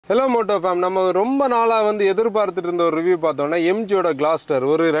Hello MotoFam, நம்ம ரொம்ப நாளா வந்து எதிர்பார்த்துட்டு இருந்த ஒரு ரிவ்யூ பார்த்தோம்னா MGயோட Gloster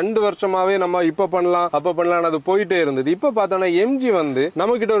ஒரு 2 வருஷமாவே நம்ம இப்ப பண்ணலாம் அப்ப பண்ணலாம் அது போயிட்டே இருந்தது. இப்ப பார்த்தோம்னா MG வந்து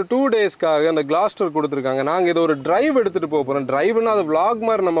நமக்கிட்ட ஒரு 2 டேஸ்க்காக அந்த Gloster கொடுத்திருக்காங்க. நாங்க இத ஒரு டிரைவ் எடுத்துட்டு போறோம். டிரைவ்னா அது vlog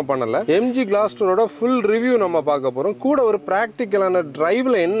மாதிரி நம்ம பண்ணல. MG Glosterோட full ரிவ்யூ நம்ம பார்க்க போறோம். கூட ஒரு பிராக்டிகலான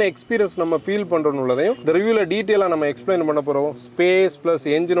டிரைவ்ல என்ன எக்ஸ்பீரியன்ஸ் நம்ம ஃபீல் பண்றோம்னுள்ளதையும் இந்த ரிவ்யூல டீடைலா நம்ம எக்ஸ்பிளைன் பண்ண போறோம். ஸ்பேஸ் பிளஸ்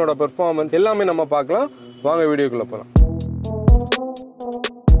என்ஜினோட பெர்ஃபார்மன்ஸ் எல்லாமே நம்ம பார்க்கலாம். வாங்க வீடியோக்குள்ள போலாம்.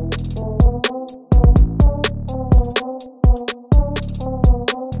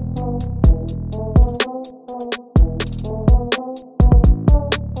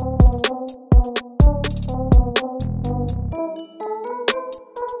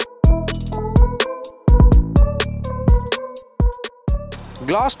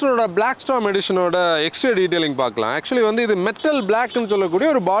 Glosterோட Black Storm எடிஷனோட எக்ஸ்ட்ரா டீடைலிங் பார்க்கலாம். ஆக்சுவலி வந்து இது மெட்டல் பிளாக்னு சொல்லக்கூடிய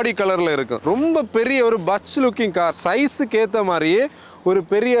ஒரு பாடி கலர்ல இருக்கு. ரொம்ப பெரிய ஒரு பட்ச் லுக்கிங் கார். சைஸுக்கு ஏத்த மாதிரியே ஒரு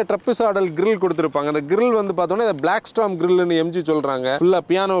பெரிய ட்ரப்பிசாடல் கிரில் கொடுத்துருப்பாங்க. அந்த கிரில் வந்து பார்த்தோன்னா Black Storm கிரில்னு MG சொல்றாங்க. ஃபுல்லா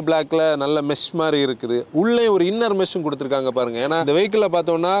பியானோ பிளாக்ல நல்ல மெஷ் மாதிரி இருக்குது. உள்ளே ஒரு இன்னர் மெஷ்ஷும் கொடுத்துருக்காங்க பாருங்க. ஏன்னா இந்த வெஹிக்கிள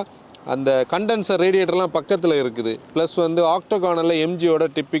பார்த்தோம்னா அந்த கண்டென்சர் ரேடியேட்டர்லாம் பக்கத்தில் இருக்குது. ப்ளஸ் வந்து ஆக்டோகானில் MGயோட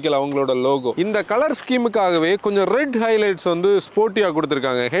டிப்பிக்கல் அவங்களோட லோகோ. இந்த கலர் ஸ்கீமுக்காகவே கொஞ்சம் ரெட் ஹைலைட்ஸ் வந்து ஸ்போர்ட்டியாக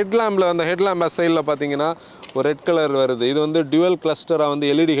கொடுத்துருக்காங்க. ஹெட்லாம்பில் அந்த ஹெட்லாம்ப் சைடில் பார்த்தீங்கன்னா ஒரு ரெட் கலர் வருது. இது வந்து டியூவல் கிளஸ்டராக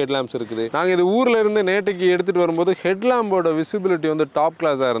வந்து LED ஹெட்லாம்ப்ஸ் இருக்குது. நாங்கள் இது ஊரில் இருந்து நேற்றுக்கு எடுத்துகிட்டு வரும்போது ஹெட்லாம்போட விசிபிலிட்டி வந்து டாப்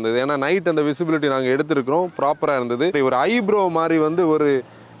கிளாஸாக இருந்தது. ஏன்னா நைட் அந்த விசிபிலிட்டி நாங்கள் எடுத்துருக்கிறோம், ப்ராப்பராக இருந்தது. ஒரு ஐப்ரோ மாதிரி வந்து ஒரு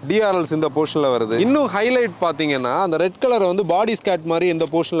DRLs இந்த போர்ஷன்ல வருது. இன்னும் ஹைலைட் பாத்தீங்கன்னா அந்த ரெட் கலர் வந்து பாடி ஸ்கேட் மாதிரி இந்த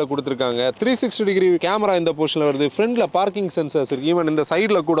போர்ஷன்ல கொடுத்திருக்காங்க. 360 டிகிரி கேமரா இந்த போர்ஷன்ல வருது. ஃப்ரண்ட்ல பார்க்கிங் சென்சர்ஸ் இருக்கு. ஈவன் இந்த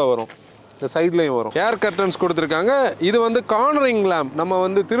சைடுல கூட வரும், இந்த சைட்லயும் வரும். ஏர் கர்டன்ஸ் கொடுத்திருக்காங்க. இது வந்து கார்னரிங் லேம்ப் நம்ம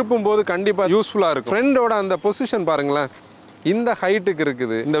வந்து திருப்பும் போது கண்டிப்பா யூஸ்ஃபுல்லா இருக்கும். ஃப்ரண்டோட அந்த பொசிஷன் பாருங்களேன், இந்த ஹைட்டுக்கு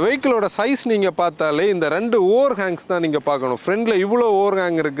இருக்குது. இந்த வெஹிக்கிளோட சைஸ் நீங்க பார்த்தாலே இந்த 2 ஓவர் ஹேங்ஸ் தான் நீங்க பார்க்கணும். ஃப்ரண்ட்ல இவ்வளோ ஓவர்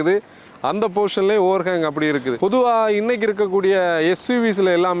ஹேங் இருக்குது, அந்த போர்ஷன்லேயே ஓவர் ஹேங் அப்படி இருக்குது. பொதுவாக இன்னைக்கு இருக்கக்கூடிய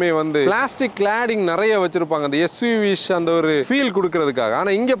SUVஸ்ல எல்லாமே வந்து பிளாஸ்டிக் கிளாடிங் நிறைய வச்சிருப்பாங்க, அந்த SUVs அந்த ஒரு ஃபீல் கொடுக்கறதுக்காக.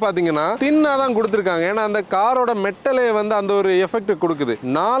 ஆனால் இங்கே பார்த்தீங்கன்னா தின்னா தான் கொடுத்துருக்காங்க. ஏன்னா அந்த காரோட மெட்டலே வந்து அந்த ஒரு எஃபெக்ட் கொடுக்குது.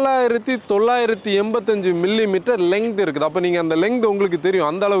 4985 மில்லிமீட்டர் லெங்த் இருக்குது. அப்போ நீங்கள் அந்த லெங்த் உங்களுக்கு தெரியும்,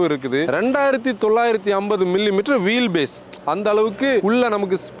 அந்த அளவு இருக்குது. 2950 மில்லிமீட்டர் வீல் பேஸ், அந்த அளவுக்கு உள்ள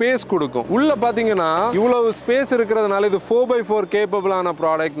நமக்கு ஸ்பேஸ் கொடுக்கும். உள்ள பார்த்தீங்கன்னா இவ்வளவு ஸ்பேஸ் இருக்கிறதுனால இது 4x4 கேப்பபிளான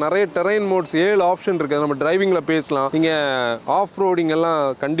ப்ராடக்ட். நிறைய டெரைன் மோட்ஸ் 7 ஆப்ஷன் இருக்கு. நம்ம டிரைவிங்ல பேசலாம். நீங்க ஆஃப் ரோடிங் எல்லாம்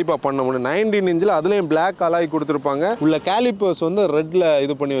கண்டிப்பா பண்ண முடியும். 19 இன்ச்ல அதுலயும் பிளாக் அலாய் கொடுத்திருப்பாங்க. உள்ள காலிப்பர்ஸ் வந்து ரெட்ல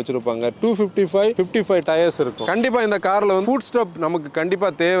இது பண்ணி வச்சிருப்பாங்க. 255 டயர்ஸ் இருக்கும். கண்டிப்பா இந்த கார்ல வந்து ஃபுட் ஸ்டெப் நமக்கு கண்டிப்பா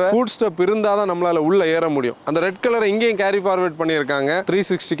தேவை. ஃபுட் ஸ்டெப் இருந்தா தான் நம்மளால உள்ள ஏற முடியும். அந்த ரெட் கலரை இங்கேயும் கேரி ஃபார்வர்ட் பண்ணியிருக்காங்க.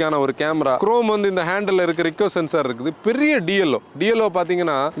 360க்கான ஒரு கேமரா. குரோம் வந்து இந்த ஹேண்டில் இருக்க ரிக்கோ சென்சார் இருக்குது. பெரிய டிஎல்ஓ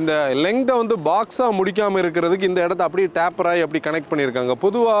பாத்தீங்கன்னா இந்த லெங்தை வந்து பாக்ஸா முடிக்காம இருக்கிறதுக்கு இந்த இடத்த அப்படியே டேப்பர் ஆகி அப்படி கனெக்ட் பண்ணியிருக்காங்க.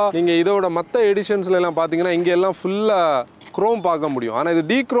 பொதுவா நீங்க இதோட மற்ற எடிஷன்ஸ்ல எல்லாம் பாத்தீங்கன்னா இங்க எல்லாம் ஃபுல்லா குரோம் பார்க்க முடியும். ஆனா இது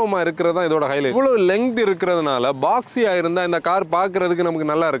டீக்ரோமா இருக்கிறது தான் இதோட ஹைலைட். இவ்வளவு லெங்த் இருக்கிறதுனால பாக்ஸியா இருந்தா இந்த கார் பார்க்கிறதுக்கு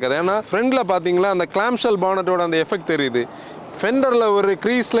நமக்கு நல்லா இருக்காது. ஏன்னா ஃப்ரண்ட்ல பாத்தீங்கன்னா அந்த கிளாம்ஷெல் பானட்டோட அந்த எஃபெக்ட் தெரியுது. ஃபெண்டர்ல ஒரு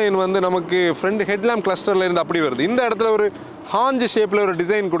க்ரீஸ் லைன் வந்து நமக்கு ஃப்ரண்ட் ஹெட்லாம்ப் கிளஸ்டர்ல இருந்து அப்படி வருது. இந்த இடத்துல ஒரு ஹாஞ்ச் ஷேப்ல ஒரு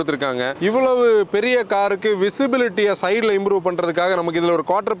டிசைன் கொடுத்திருக்காங்க. இவ்வளவு பெரிய காருக்கு விசிபிலிட்டியை சைடில் இம்ப்ரூவ் பண்றதுக்காக நமக்கு இதுல ஒரு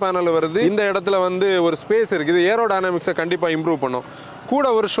குவார்டர் பேனல் வருது. இந்த இடத்துல வந்து ஒரு ஸ்பேஸ் இருக்குது. ஏரோடைனமிக்ஸை கண்டிப்பா இம்ப்ரூவ் பண்ணும். கூட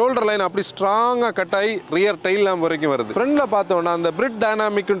ஒரு ஷோல்டர் லைன் அப்படி ஸ்ட்ராங்கா கட் ஆகி ரியர் டைல் லேம்ப் வரைக்கும் வருது. ஃப்ரண்ட்ல பார்த்தோம்னா அந்த பிரிட்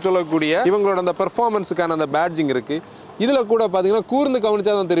டைனாமிக்னு சொல்லக்கூடிய இவங்களோட அந்த பெர்ஃபார்மன்ஸுக்கான அந்த பேட்ஜிங் இருக்கு. இதுல கூட பாத்தீங்கன்னா கூர்ந்து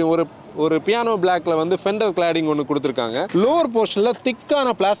கவனிச்சா தான் தெரியும், ஒரு பியானோ பிளாக்ல வந்து ஃபெண்டர் கிளாடிங் ஒன்று கொடுத்துருக்காங்க. லோவர் போர்ஷன்ல திக்கான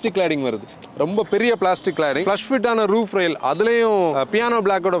பிளாஸ்டிக் கிளாடிங் வருது. ரொம்ப பெரிய plastic cladding. Flush ஃபிட்டான roof rail, அதுலயும் பியானோ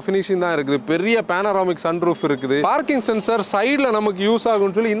பிளாக்கோட ஃபினிஷிங் தான் இருக்குது. பெரிய பேனராமிக் சன் ரூஃப் இருக்குது. பார்க்கிங் சென்சார் சைட்ல நமக்கு யூஸ்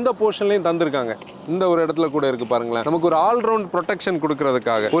ஆகும்னு சொல்லி இந்த போர்ஷன்லயும் தந்திருக்காங்க. இந்த ஒரு இடத்துல கூட இருக்கு பாருங்களேன், நமக்கு ஒரு ஆல்ரவுண்ட் ப்ரொடெக்ஷன்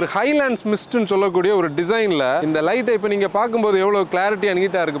கொடுக்கறதுக்காக. ஒரு ஹைலாண்ட்ஸ் மிஸ்ட்னு சொல்லக்கூடிய ஒரு டிசைன்ல இந்த லைட்டை இப்போ நீங்க பார்க்கும்போது எவ்வளவு கிளாரிட்டியா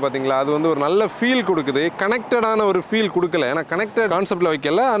நீட்டா இருக்கு பாத்தீங்களா. அது வந்து ஒரு நல்ல ஃபீல் கொடுக்குது. கனெக்டடான ஒரு ஃபீல் கொடுக்கல. ஏன்னா கனெக்டட் கான்செப்ட்ல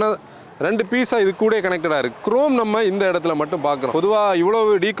வைக்கல, ஆனா 2 பீஸா இது கூட கனெக்டடா இருக்கு. குரோம் நம்ம இந்த இடத்துல மட்டும் பார்க்கிறோம். பொதுவா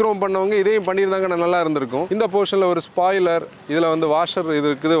இவ்வளவு டீக்ரோம் பண்ணவங்க இதையும் பண்ணியிருந்தாங்கன்னா நல்லா இருந்திருக்கும். இந்த போர்ஷன்ல ஒரு ஸ்பாயிலர், இதுல வந்து வாஷர் இது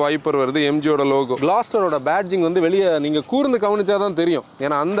இருக்குது, வைப்பர் வருது, MGயோட லோகோ. கிளாஸ்டரோட பேட்ஜிங் வந்து வெளியே நீங்க கூர்ந்து கவனிச்சாதான் தெரியும்.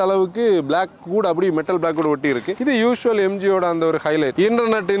 ஏன்னா அந்த அளவுக்கு பிளாக் கூட அப்படி மெட்டல் பிளாக் கூட ஒட்டி இருக்கு. இது யூசுவல் MGயோட அந்த ஒரு ஹைலைட்.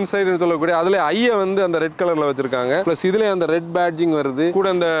 இன்டர்நெட் இன்சைட் சொல்லக்கூடிய அதுல ஐய வந்து அந்த ரெட் கலர்ல வச்சிருக்காங்க. பிளஸ் இதுல அந்த ரெட் பேட்ஜிங் வருது. கூட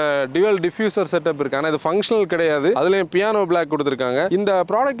அந்த டியூவல் டிஃப்யூசர் செட்டப் இருக்கு. ஆனா இது ஃபங்க்ஷனல் கிடையாது. அதுலயும் பியானோ பிளாக் கொடுத்திருக்காங்க. இந்த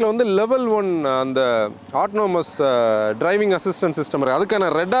ப்ராடக்ட்ல வந்து லெவல் 1 அந்த ஆட்டோனமஸ் டிரைவிங் அசிஸ்டன்ட் சிஸ்டம் இருக்கு. அதுக்கான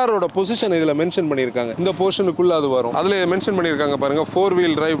ரெடாரோட பொசிஷன் இதுல மென்ஷன் பண்ணிருக்காங்க. இந்த போர்ஷனுக்குள்ள அது வரும். அதுல மென்ஷன் பண்ணிருக்காங்க பாருங்க, 4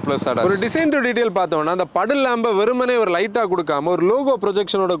 வீல் டிரைவ் பிளஸ் அடார். ஒரு டிசைன் டு டீடைல் பார்த்தோம்னா அந்த படல் லேம்ப வெறுமனே ஒரு லைட்டா கொடுக்காம ஒரு லோகோ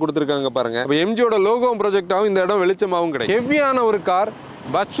ப்ரொஜெக்ஷனோட கொடுத்திருக்காங்க பாருங்க. MGயோட லோகோ ப்ரொஜெக்டாவும் இந்த இடம் வெளிச்சமாவும் கிடைக்கும். ஹெவியான ஒரு கார்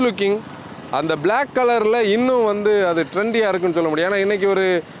பட்ச் லுக்கிங் அந்த பிளாக் கலரில் இன்னும் வந்து அது ட்ரெண்டியாக இருக்குன்னு சொல்ல முடியும். ஏன்னா இன்றைக்கி ஒரு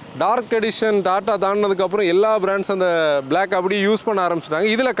டார்க் எடிஷன் டாட்டா தாண்டினதுக்கப்புறம் எல்லா பிராண்ட்ஸ் அந்த பிளாக் அப்படியே யூஸ் பண்ண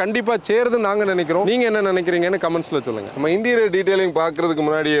ஆரம்பிச்சிட்டாங்க. இதில் கண்டிப்பாக சேருதுன்னு நாங்கள் நினைக்கிறோம். நீங்கள் என்ன நினைக்கிறீங்கன்னு கமெண்ட்ஸில் சொல்லுங்கள். நம்ம இன்டீரியர் டீட்டெயிலிங் பார்க்குறதுக்கு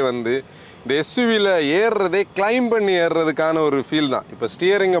முன்னாடியே வந்து இந்த எஸ்யூவியில் ஏறுறதே கிளைம் பண்ணி ஏறுறதுக்கான ஒரு ஃபீல் தான். இப்போ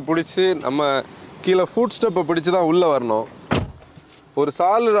ஸ்டியரிங்கை பிடிச்சி நம்ம கீழே ஃபுட் ஸ்டெப்பை பிடிச்சி தான் உள்ளே வரணும். ஒரு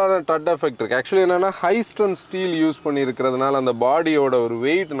சாலிடான டட் எஃபெக்ட் இருக்குது. ஆக்சுவலி என்னென்னா ஹை ஸ்ட்ரென்த் ஸ்டீல் யூஸ் பண்ணியிருக்கிறதுனால அந்த பாடியோட ஒரு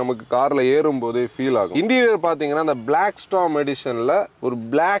வெயிட் நமக்கு காரில் ஏறும்போதே ஃபீல் ஆகும். இன்டீரியர் பார்த்தீங்கன்னா அந்த பிளாக் ஸ்டார்ம் எடிஷனில் ஒரு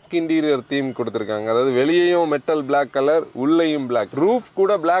பிளாக் இன்டீரியர் தீம் கொடுத்துருக்காங்க. அதாவது வெளியேயும் மெட்டல் பிளாக் கலர், உள்ளேயும் பிளாக். ரூஃப்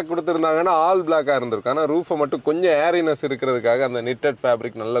கூட பிளாக் கொடுத்துருந்தாங்கன்னா ஆல் பிளாக்காக இருந்திருக்கும். ஆனால் ரூஃபை மட்டும் கொஞ்சம் ஏரினஸ் இருக்கிறதுக்காக அந்த நிட்டட்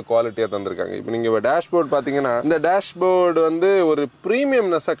ஃபேப்ரிக் நல்ல குவாலிட்டியாக தந்திருக்காங்க. இப்போ நீங்கள் டேஷ்போர்ட் பார்த்தீங்கன்னா இந்த டேஷ்போர்டு வந்து ஒரு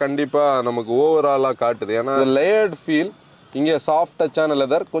ப்ரீமியம்னஸை கண்டிப்பாக நமக்கு ஓவராலாக காட்டுது. ஏன்னா லேயர்ட் ஃபீல், இங்கே சாஃப்ட் டச்சான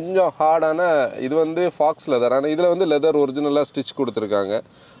லெதர், கொஞ்சம் ஹார்டான இது வந்து ஃபாக்ஸ் லெதர். ஆனால் இதில் வந்து லெதர் ஒரிஜினலாக ஸ்டிச் கொடுத்துருக்காங்க.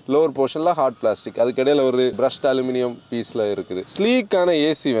 லோவர் போர்ஷனில் ஹார்ட் பிளாஸ்டிக், அதுக்கிடையில் ஒரு பிரஷ்ட் அலுமினியம் பீஸில் இருக்குது. ஸ்லீக்கான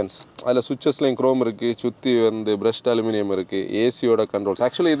ஏசி வென்ஸ், அதில் சுவிச்சஸ்லையும் க்ரோம் இருக்குது, சுற்றி வந்து பிரஷ்ட் அலுமினியம் இருக்குது. ஏசியோட கண்ட்ரோல்ஸ்,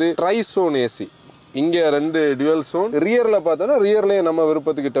 ஆக்சுவலி இது ட்ரைசோன் ஏசி. இங்கே 2 டியூவல் சோன். ரியரில் பார்த்தோன்னா ரியர்லேயே நம்ம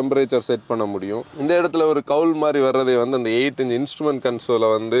விருப்பத்துக்கு டெம்பரேச்சர் செட் பண்ண முடியும். இந்த இடத்துல ஒரு கவுல் மாதிரி வர்றதே வந்து அந்த 8 இன்ச் இன்ஸ்ட்ருமெண்ட் கன்சோலை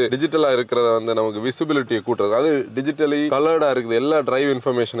வந்து டிஜிட்டலாக இருக்கிறத வந்து நமக்கு விசிபிலிட்டியை கூட்டுறது. அது டிஜிட்டலி கலர்டாக இருக்குது, எல்லா டிரைவ்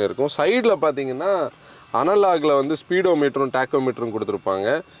இன்ஃபர்மேஷன் இருக்கும். சைடில் பார்த்தீங்கன்னா அனலாகில் வந்து ஸ்பீடோமீட்டரும் டேக்கோமீட்டரும் கொடுத்துருப்பாங்க.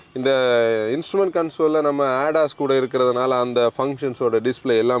 இந்த இன்ஸ்ட்ருமெண்ட் கன்சோலில் நம்ம ஆடாஸ் கூட இருக்கிறதுனால அந்த ஃபங்க்ஷன்ஸோட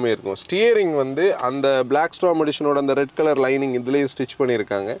டிஸ்பிளே எல்லாமே இருக்கும். ஸ்டியரிங் வந்து அந்த பிளாக் ஸ்டார்ம் எடிஷனோட அந்த ரெட் கலர் லைனிங் இதுலேயும் ஸ்டிச்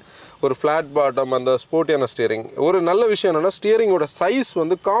பண்ணியிருக்காங்க. ஒரு ஃப்ளாட் பாட்டம், அந்த ஸ்போர்ட்டியான ஸ்டியரிங். ஒரு நல்ல விஷயம் என்னென்னா ஸ்டியரிங்கோட சைஸ்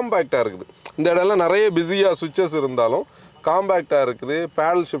வந்து காம்பேக்டாக இருக்குது. இந்த இடம்லாம் நிறைய பிஸியாக சுவிச்சஸ் இருந்தாலும் காம்பேக்டாக இருக்குது.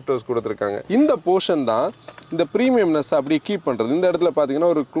 பேடல் ஷிஃப்டர்ஸ் கொடுத்துருக்காங்க. இந்த போர்ஷன் தான் இந்த ப்ரீமியம்னஸ் அப்படியே கீப் பண்ணுறது. இந்த இடத்துல பார்த்தீங்கன்னா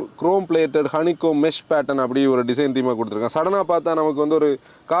ஒரு Chrome plated honeycomb mesh pattern அப்படி ஒரு டிசைன் தீமாக கொடுத்துருக்காங்க. சடனாக பார்த்தா நமக்கு வந்து ஒரு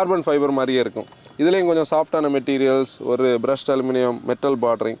கார்பன் ஃபைபர் மாதிரியே இருக்கும். இதுலேயும் கொஞ்சம் சாஃப்டான மெட்டீரியல்ஸ், ஒரு பிரஷ்ட் அலுமினியம், மெட்டல்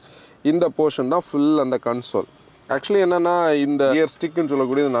பார்டரிங். இந்த போர்ஷன் தான் ஃபுல் அந்த கன்சோல். ஆக்சுவலி என்னென்னா இந்த கியர் ஸ்டிக்குன்னு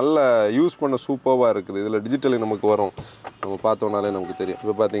சொல்லக்கூடியது நல்ல யூஸ் பண்ண சூப்பராக இருக்குது. இதில் டிஜிட்டலி நமக்கு வரும், நம்ம பார்த்தோம்னாலே நமக்கு தெரியும்.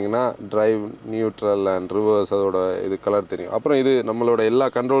 இப்போ பார்த்தீங்கன்னா டிரைவ், நியூட்ரல் அண்ட் ரிவர்ஸ், அதோட இது கலர் தெரியும். அப்புறம் இது நம்மளோட எல்லா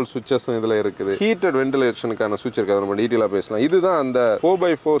கண்ட்ரோல் சுவிச்சஸும் இதில் இருக்குது. ஹீட்டட் வென்டிலேஷனுக்கான சுவிட்ச் இருக்குது, அதை நம்ம டீட்டெயிலாக பேசலாம். இதுதான் அந்த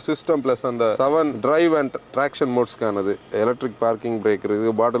 4x4 சிஸ்டம் ப்ளஸ் அந்த 7 drive and traction மோட்ஸ்க்கானது. Electric parking brake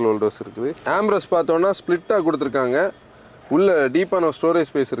இருக்குது, பாட்டில் ஹோல்டர்ஸ் இருக்குது. ஆம்ரஸ் பார்த்தோன்னா ஸ்ப்ளிட்டாக கொடுத்துருக்காங்க. உள்ள டீப்பான ஸ்டோரேஜ்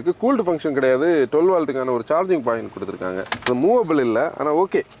ஸ்பேஸ் இருக்குது. கூல்டு ஃபங்க்ஷன் கிடையாது. 12 வால்ட்டுக்கான ஒரு சார்ஜிங் பாயிண்ட் கொடுத்துருக்காங்க. இது மூவபிள் இல்லை, ஆனால்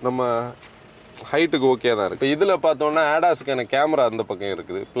ஓகே, நம்ம ஹைட்டுக்கு ஓகே தான் இருக்குது. இப்போ இதில் பார்த்தோன்னா ஆடாஸுக்கான கேமரா அந்த பக்கம்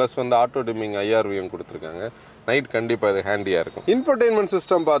இருக்குது. ப்ளஸ் வந்து ஆட்டோ டிமிங் IRVM கொடுத்துருக்காங்க. நைட் கண்டிப்பாக இது ஹேண்டியாக இருக்கும். இன்ஃபர்டெயின்மெண்ட்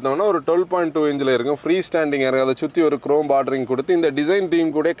சிஸ்டம் பார்த்தோம்னா ஒரு 12.2 இன்ச்சில் இருக்கும். ஃப்ரீ ஸ்டாண்டிங் இருக்குது. அதை சுற்றி ஒரு க்ரோம் பார்டரிங் கொடுத்து இந்த டிசைன்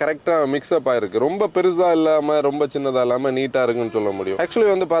தீம் கூட கரெக்டாக மிக்ஸ்அப் ஆகிருக்கு. ரொம்ப பெருசாக இல்லாமல் ரொம்ப சின்னதாக இல்லாமல் நீட்டாக இருக்குன்னு சொல்ல முடியும். ஆக்சுவலி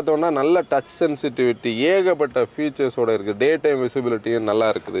வந்து பார்த்தோம்னா நல்ல டச் சென்சிட்டிவிட்டி, ஏகப்பட்ட ஃபீச்சர்ஸோடு இருக்குது. டே டைம் விசிபிலிட்டியும் நல்லா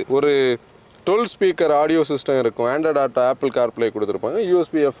இருக்குது. ஒரு 12 ஸ்பீக்கர் ஆடியோ சிஸ்டம் இருக்கும். ஆண்ட்ராய்ட் ஆட்டோ, ஆப்பிள் கார்ப்ளே கொடுத்துருப்பாங்க.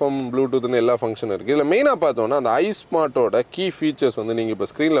 USB, FM, ப்ளூடூத்னு எல்லா ஃபங்க்ஷன் இருக்குது. இதில் மெயினாக பார்த்தோன்னா அந்த ஐஸ்மார்ட்டோட கீ ஃபீச்சர்ஸ் வந்து நீங்கள் இப்போ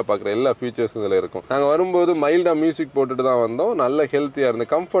ஸ்க்ரீனில் பார்க்குற எல்லா ஃபீச்சர்ஸ் இதில் இருக்கும். நாங்கள் வரும்போது மைல்டாக மியூசிக் போட்டுட்டு தான் வந்தோம். நல்ல ஹெல்த்தியாக இருந்து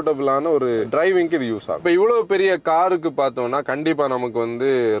கம்ஃபர்டபுளான ஒரு டிரைவிங்க்கு இது யூஸ் ஆகும். இப்போ இவ்வளோ பெரிய காருக்கு பார்த்தோன்னா கண்டிப்பாக நமக்கு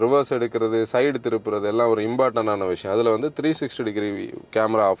வந்து ரிவர்ஸ் எடுக்கிறது, சைடு திருப்புறது எல்லாம் ஒரு இம்பார்ட்டண்டான விஷயம். அதில் வந்து 360 டிகிரி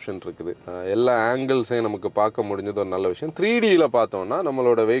கேமரா ஆப்ஷன் இருக்குது. எல்லா ஆங்கிள்ஸையும் நமக்கு பார்க்க முடிஞ்சது ஒரு நல்ல விஷயம். 3Dயில் பார்த்தோன்னா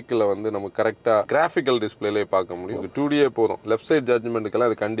நம்மளோட வெஹிக்கிளை வந்து நமக்கு கரெக்டாக கிராஃபிக்கல் டிஸ்பிளேலே பார்க்க முடியும். 2Dயே போதும். லெஃப்ட் சைட் ஜட்ஜ்மெண்ட்டுக்கெல்லாம்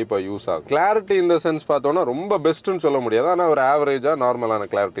அது கண்டிப்பாக யூஸ் ஆகும். கிளாரிட்டி இந்த சென்ஸ் பார்த்தோன்னா ரொம்ப பெஸ்ட்டுன்னு சொல்ல முடியாது, ஆனால் ஒரு ஆவரேஜாக நார்மலான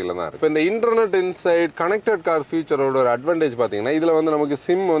கிளாரிட்டியில் தான் இருக்குது. இப்போ இந்த இன்டர்நெட் இன்சைட் கனெக்டட் கார் ஃபீச்சரோட ஒரு அட்வான்டேஜ் பார்த்தீங்கன்னா இதில் வந்து நமக்கு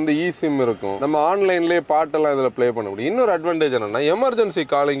சிம் வந்து சிம் இருக்கும். நம்ம ஆன்லைன்லேயே பாட்டெல்லாம் இதில் ப்ளே பண்ண முடியும். இன்னொரு அட்வான்டேஜ் என்னன்னா எமர்ஜென்சி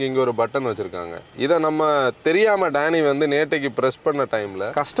காலிங் இங்கே ஒரு பட்டன் வச்சிருக்காங்க. இதை நம்ம தெரியாமல் டேனி வந்து நேற்றைக்கு ப்ரெஸ் பண்ண டைமில்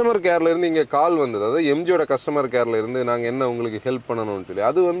கஸ்டமர் கேர்ல இருந்து இங்கே கால் வந்தது. அதாவது எம்ஜியோட கஸ்டமர் கேர்ல இருந்து நாங்கள் என்ன உங்களுக்கு ஹெல்ப் பண்ணணும்னு சொல்லி.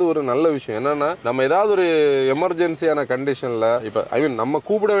 அது வந்து ஒரு நல்ல விஷயம். என்னன்னா நம்ம ஏதாவது ஒரு எமர்ஜென்சியான கண்டிஷன்ல இப்போ நம்ம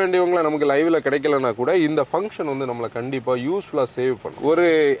கூப்பிட வேண்டியவங்களை நமக்கு லைவ்ல கிடைக்கலன்னா கூட இந்த ஃபங்க்ஷன் வந்து நம்மளை கண்டிப்பா யூஸ்ஃபுல்லா சேவ் பண்ணும். ஒரு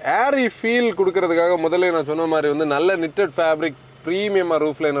ஏரி ஃபீல் கொடுக்கறதுக்காக முதல்ல நான் சொன்ன மாதிரி வந்து நல்ல நிட்டட் ஃபேப்ரிக் ப்ரீமியமாக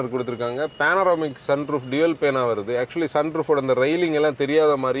ரூஃப் லைனர் கொடுத்துருக்காங்க. பேனராமிக் சன்ரூஃப் டியூவல் பேனாக வருது. ஆக்சுவலி சன்ரூஃபோட அந்த ரெயிலிங் எல்லாம்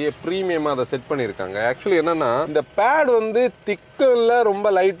தெரியாத மாதிரியே ப்ரீமியமாக அதை செட் பண்ணியிருக்காங்க. ஆக்சுவலி என்னன்னா இந்த பேட் வந்து திக்கில்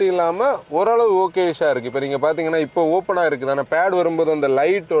ரொம்ப லைட்டு இல்லாமல் ஓரளவு ஓகேஷாக இருக்குது. இப்போ நீங்கள் பார்த்தீங்கன்னா இப்போ ஓப்பனாக இருக்குது, ஆனால் பேட் வரும்போது அந்த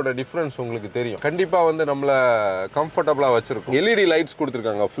லைட்டோட டிஃப்ரென்ஸ் உங்களுக்கு தெரியும். கண்டிப்பாக வந்து நம்மளை கம்ஃபர்டபுளாக வச்சுருக்கும். LED லைட்ஸ்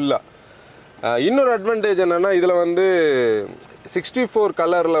கொடுத்துருக்காங்க ஃபுல்லாக. இன்னொரு அட்வான்டேஜ் என்னென்னா இதில் வந்து 64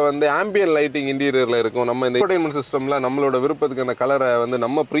 கலரில் வந்து ஆம்பியன் லைட்டிங் இன்டீரியரில் இருக்கும். நம்ம இந்த என்டர்டைன்மெண்ட் சிஸ்டமில் நம்மளோட விருப்பத்துக்கு அந்த கலரை வந்து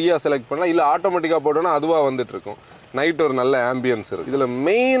நம்ம ப்ரீயாக செலக்ட் பண்ணலாம், இல்லை ஆட்டோமேட்டிக்காக போட்டோன்னா அதுவாக வந்துட்டு இருக்கும். நைட் ஒரு நல்ல ஆம்பியன்ஸ் இருக்கு. இதுல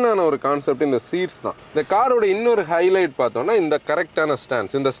மெயினான ஒரு கான்செப்ட் இந்த சீட்ஸ் தான். இந்த காரோட இன்னொரு ஹைலைட் பார்த்தோம்னா இந்த கரெக்டான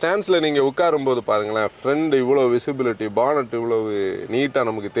ஸ்டாண்ட்ஸ். இந்த ஸ்டாண்ட்ஸ்ல நீங்க உட்காரும் போது பாருங்களேன், ஃப்ரண்ட் இவ்வளவு விசிபிலிட்டி, பானட் இவ்வளவு நீட்டா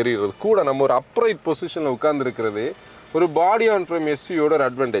நமக்கு தெரியுறது, கூட நம்ம ஒரு அப்ரைட் பொசிஷன்ல உட்கார்ந்து இருக்கிறது ஒரு பாடி ஆன் ஃப்ரேம் எஸ்யூவோட ஒரு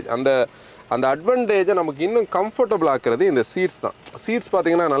அட்வான்டேஜ். அந்த அட்வான்டேஜை நமக்கு இன்னும் கம்ஃபர்டபுள் ஆக்குறது இந்த சீட்ஸ் தான். சீட்ஸ்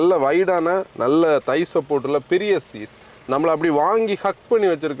பார்த்தீங்கன்னா நல்ல வைடான, நல்ல தை சப்போர்ட்டில் பெரிய சீட், நம்மளை அப்படி வாங்கி ஹக் பண்ணி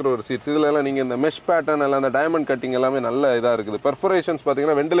வச்சிருக்கிற ஒரு சீட்ஸ். இதில் எல்லாம் நீங்கள் இந்த மெஷ் பேட்டர்ன் எல்லாம் அந்த டைமண்ட் கட்டிங் எல்லாமே நல்ல இதாக இருக்குது. பெர்ஃபரேஷன்ஸ்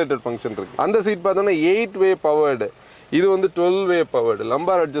பார்த்தீங்கன்னா வெண்டிலேட்டட் ஃபங்க்ஷன் இருக்குது. அந்த சீட் பார்த்தோன்னா 8-வே பவர்டு, இது வந்து 12-வே பவர்டு,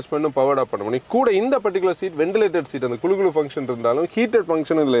 லம்பார் அட்ஜஸ்ட்மெண்ட்டும் பவர்டாக பண்ண முடியும். கூட இந்த பர்டிகுலர் சீட் வெண்டிலேட்டட் சீட், அந்த குழு ஃபங்க்ஷன் இருந்தாலும் ஹீட்டட்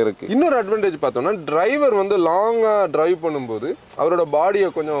ஃபங்க்ஷன் இதில் இருக்குது. இன்னொரு அட்வான்டேஜ் பார்த்தோம்னா டிரைவர் வந்து லாங்காக டிரைவ் பண்ணும்போது அவரோட பாடியை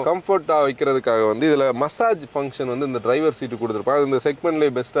கொஞ்சம் கம்ஃபர்ட்டாக வைக்கிறதுக்காக வந்து இதில் மசாஜ் ஃபங்க்ஷன் வந்து இந்த டிரைவர் சீட்டு கொடுத்துருப்பாங்க. அது இந்த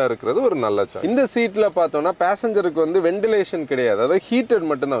செக்மெண்ட்லேயே பெஸ்ட்டாக இருக்கிறது ஒரு நல்ல சாய்ஸ். இந்த சீட்டில் பார்த்தோம்னா பேசஞ்சருக்கு வந்து வெண்டிலேஷன் கிடையாது, அதாவது ஹீட்டட்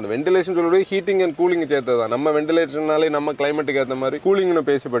மட்டும்தான். வெண்டிலேஷன் சொல்லுவது ஹீட்டிங் அண்ட் கூலிங் சேர்த்தது தான். நம்ம வெண்டிலேஷன்னாலே நம்ம கிளைமேட்டுக்கு ஏற்ற மாதிரி கூலிங்னு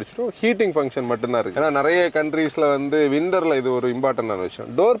பேசி படிச்சிட்டோம், ஹீட்டிங் ஃபங்க்ஷன் மட்டும்தான் இருக்குது. ஏன்னா நிறைய கண்ட்ரீஸில் வந்து விண்டர்ல இது ஒரு இம்பார்ட்டன்டான விஷயம்.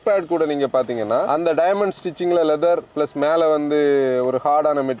 டோர் பேட் கூட நீங்க பாத்தீங்கன்னா அந்த டைமண்ட் ஸ்டிச்சிங்ல லெதர் பிளஸ் மேல வந்து ஒரு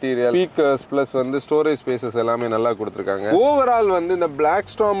ஹார்டான மெட்டீரியல், ஸ்பீக்கர்ஸ் பிளஸ் வந்து ஸ்டோரேஜ் ஸ்பேசஸ் எல்லாமே நல்லா கொடுத்துருக்காங்க. ஓவரால் வந்து இந்த பிளாக்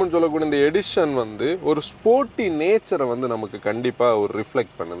ஸ்டார்ம்னு சொல்லக்கூடிய இந்த எடிஷன் வந்து ஒரு ஸ்போர்ட்டி நேச்சரை வந்து நமக்கு கண்டிப்பா ஒரு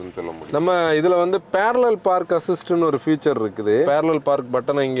ரிஃப்ளெக்ட் பண்ணுதுன்னு சொல்ல முடியும். நம்ம இதுல வந்து பேரலல் பார்க் அசிஸ்ட்னு ஒரு ஃபீச்சர் இருக்குது. பேரலல் பார்க்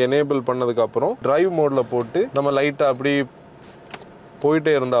பட்டனை இங்க எனேபிள் பண்ணதுக்கு அப்புறம் டிரைவ் மோட்ல போட்டு நம்ம லைட்டா அப்படி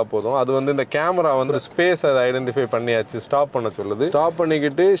போயிட்டே இருந்தால் போதும். அது வந்து இந்த கேமரா வந்து ஸ்பேஸ் அதை ஐடென்டிஃபை பண்ணியாச்சு, ஸ்டாப் பண்ண சொல்லுது. ஸ்டாப்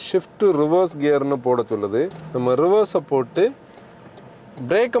பண்ணிக்கிட்டு ஷிஃப்ட் டு ரிவர்ஸ் கியர்னு போட சொல்லுது. நம்ம ரிவர்ஸை போட்டு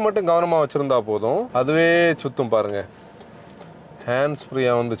பிரேக்கை மட்டும் கவனமாக வச்சுருந்தா போதும், அதுவே சுற்றும் பாருங்கள், ஹேண்ட்ஸ்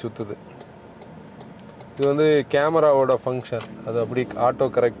ஃப்ரீயாக வந்து சுற்றுது. இது வந்து கேமராவோட ஃபங்க்ஷன், அது அப்படி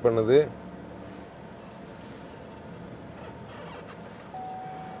ஆட்டோ கரெக்ட் பண்ணுது.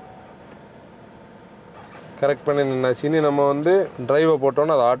 கரெக்ட் பண்ணி நின்னாச்சு. இனி நம்ம வந்து டிரைவை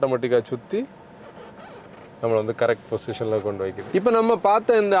போட்டோன்னா அது ஆட்டோமேட்டிக்காக சுற்றி நம்மளை வந்து கரெக்ட் பொசிஷனில் கொண்டு வைக்குது. இப்போ நம்ம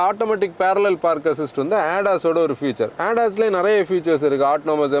பார்த்த இந்த ஆட்டோமேட்டிக் பேரலல் பார்க் அசிஸ்ட் வந்து ஆடாஸோட ஒரு ஃபீச்சர். ஆடாஸ்லேயே நிறைய ஃபீச்சர்ஸ் இருக்குது.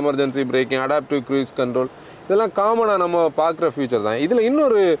 Autonomous emergency braking, adaptive cruise control, இதெல்லாம் காமனாக நம்ம பார்க்குற ஃபீச்சர் தான். இதில்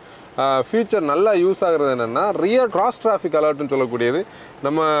இன்னொரு ஃபீச்சர் நல்லா யூஸ் ஆகிறது என்னென்னா ரியர் கிராஸ் டிராஃபிக் அலர்ட்னு சொல்லக்கூடியது.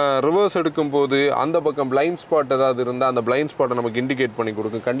 நம்ம ரிவர்ஸ் எடுக்கும் போது அந்த பக்கம் பிளைண்ட் ஸ்பாட் ஏதாவது இருந்தால் அந்த பிளைண்ட் ஸ்பாட்டை நமக்கு இண்டிகேட் பண்ணி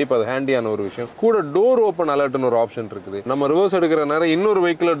கொடுக்கும். கண்டிப்பாக அது ஹேண்டியான ஒரு விஷயம். கூட டோர் ஓப்பன் அலர்ட்னு ஒரு ஆப்ஷன் இருக்குது. நம்ம ரிவர்ஸ் எடுக்கிற நேரம் இன்னொரு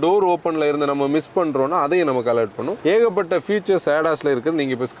வெஹிக்கிள் டோர் ஓப்பனில் இருந்து நம்ம மிஸ் பண்ணுறோன்னா அதையும் நமக்கு அலர்ட் பண்ணும். ஏகப்பட்ட ஃபீச்சர்ஸ் ஆடாஸில் இருக்குது,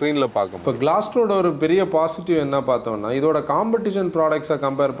 நீங்கள் இப்போ ஸ்க்ரீனில் பார்க்கணும். இப்போ கிளாஸ்டரோட ஒரு பெரிய பாசிட்டிவ் என்ன பார்த்தோம்னா, இதோட காம்படிஷன் ப்ராடக்ட்ஸை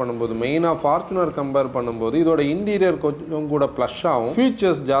கம்பேர் பண்ணும்போது, மெயினாக ஃபார்ச்சுனர் கம்பேர் பண்ணும்போது இதோட இன்டீரியர் கொஞ்சம் கூட ப்ளஷ்ஷாகவும்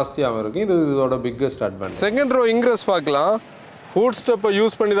ஃபீச்சர்ஸ் ஜாஸ்தியாகவும் இருக்கும். இது இதோட biggest advantage. Second row ingress பார்க்கலாம். ஃபுட் ஸ்டெப்பை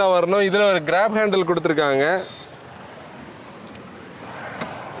யூஸ் பண்ணி தான் வரணும். இதில் ஒரு கிராப் ஹேண்டில் கொடுத்துருக்காங்க.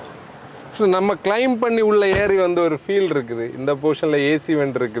 நம்ம கிளைம் பண்ணி உள்ள ஏறி வந்து ஒரு ஃபீல் இருக்குது. இந்த பொசிஷனில் ஏசி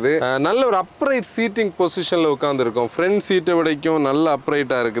வெண்ட் இருக்குது. நல்ல ஒரு அப்ரைட் சீட்டிங் பொசிஷனில் உட்காந்துருக்கோம். ஃப்ரண்ட் சீட்டை விடைக்கும் நல்ல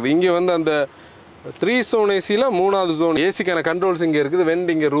அப்ரைட்டாக இருக்குது. இங்கே வந்து அந்த 3 zone ஏசியில் 3வது zone ஏசிக்கான கண்ட்ரோல்ஸ் இங்கே இருக்குது.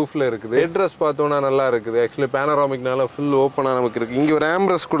 வெண்ட் இங்கே ரூஃபில் இருக்குது. ஹெட்ரஸ் பார்த்தோன்னா நல்லா இருக்குது. ஆக்சுவலி பேனராமிக்னால ஃபுல் ஓப்பனாக நமக்கு இருக்குது. இங்கே ஒரு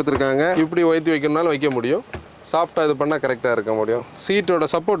ஆம்ரஸ் கொடுத்துருக்காங்க. இப்படி வைத்து வைக்கணும்னாலும் வைக்க முடியும். சாஃப்டாக இது பண்ணால் கரெக்டாக இருக்க முடியும். சீட்டோட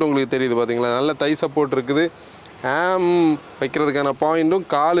சப்போர்ட் உங்களுக்கு தெரியுது பார்த்தீங்களா, நல்ல தை சப்போர்ட் இருக்குது. வைக்கிறதுக்கான பாயிண்ட்டும்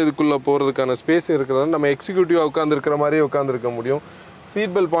கால் இதுக்குள்ளே போகிறதுக்கான ஸ்பேஸ் இருக்கிறது. நம்ம எக்ஸிக்யூட்டிவாக உட்காந்துருக்கிற மாதிரியே உட்காந்துருக்க முடியும்.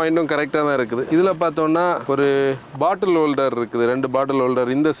 சீட் பெல்ட் பாயிண்ட்டும் கரெக்டாக தான் இருக்குது. இதில் பார்த்தோன்னா ஒரு பாட்டில் ஹோல்டர் இருக்குது, 2 பாட்டில் ஹோல்டர்.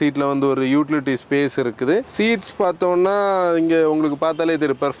 இந்த சீட்டில் வந்து ஒரு யூட்டிலிட்டி ஸ்பேஸ் இருக்குது. சீட்ஸ் பார்த்தோன்னா இங்கே உங்களுக்கு பார்த்தாலே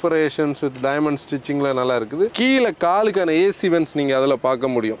தெரியும், பெர்ஃபரேஷன்ஸ் வித் டைமண்ட் ஸ்டிச்சிங்கில் நல்லா இருக்குது. கீழே காலுக்கான ஏசி வென்ட்ஸ் நீங்கள் அதில்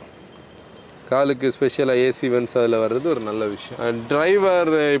பார்க்க முடியும். காலுக்கு ஸ்பெஷலாக ஏசி வென்ட்ஸ் அதில் வர்றது ஒரு நல்ல விஷயம். டிரைவர்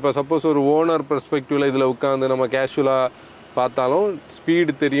இப்போ சப்போஸ் ஒரு ஓனர் பெர்ஸ்பெக்டிவில் இதில் உட்காந்து நம்ம கேஷுவலாக பார்த்தாலும்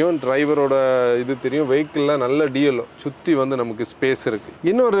ஸ்பீடு தெரியும், டிரைவரோட இது தெரியும். வெஹிக்கிளில் நல்ல டிஎல் சுற்றி வந்து நமக்கு ஸ்பேஸ் இருக்குது.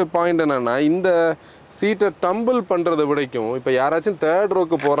 இன்னொரு பாயிண்ட் என்னென்னா, இந்த சீட்டை டம்பிள் பண்ணுறதை விடைக்கும் இப்போ யாராச்சும் 3rd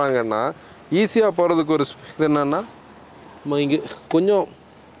ரோக்கு போகிறாங்கன்னா ஈஸியாக போகிறதுக்கு ஒரு இது என்னென்னா, நம்ம இங்கே கொஞ்சம்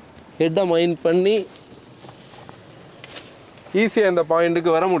ஹெட்டை மைண்ட் பண்ணி ஈஸியாக இந்த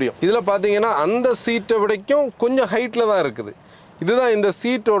பாயிண்ட்டுக்கு வர முடியும். இதில் பார்த்தீங்கன்னா அந்த சீட்டை விடைக்கும் கொஞ்சம் ஹைட்டில் தான் இருக்குது. இதுதான் இந்த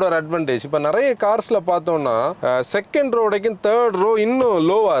சீட்டோட அட்வான்டேஜ். இப்போ நிறைய கார்ஸில் பார்த்தோம்னா 2nd ரோ வரைக்கும் 3rd ரோ இன்னும்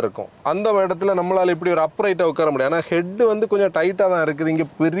லோவாக இருக்கும். அந்த இடத்துல நம்மளால் இப்படி ஒரு அப்ரைட்டாக உட்கார முடியும். ஆனால் ஹெட்டு வந்து கொஞ்சம் டைட்டாக தான் இருக்குது. இங்கே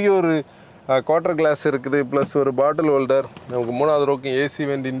பெரிய ஒரு குவார்ட்டர் கிளாஸ் இருக்குது, ப்ளஸ் ஒரு பாட்டில் ஹோல்டர். நமக்கு 3வது ரோக்கு ஏசி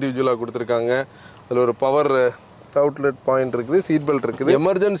வெண்ட் இண்டிவிஜுவலாக கொடுத்துருக்காங்க. அதில் ஒரு பவர் அவுட்லெட் பாயிண்ட் இருக்குது, சீட் பெல்ட் இருக்குது.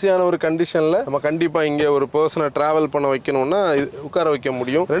 எமர்ஜென்சியான ஒரு கண்டிஷனில் நம்ம கண்டிப்பாக இங்கே ஒரு பர்சனை ட்ராவல் பண்ண வைக்கணும்னா உட்கார வைக்க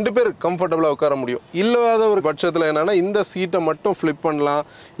முடியும். 2 பேர் கம்ஃபர்டபுளாக உட்கார முடியும். இல்லாத ஒரு பட்சத்தில் என்னென்னா இந்த சீட்டை மட்டும் ஃப்ளிப் பண்ணலாம்,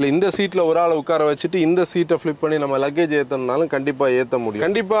 இல்லை இந்த சீட்டில் ஒரு ஆளை உட்கார வச்சுட்டு இந்த சீட்டை ஃப்ளிப் பண்ணி நம்ம லக்கேஜ் ஏற்றணுனாலும் கண்டிப்பாக ஏற்ற முடியும்.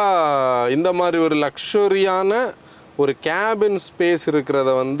 கண்டிப்பாக இந்த மாதிரி ஒரு லக்ஸரியான ஒரு கேபின் ஸ்பேஸ்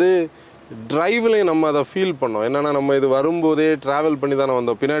இருக்கிறத வந்து டிரைவ்லேயும் நம்ம அதை ஃபீல் பண்ணோம். என்னென்னா நம்ம இது வரும்போதே ட்ராவல் பண்ணி தானே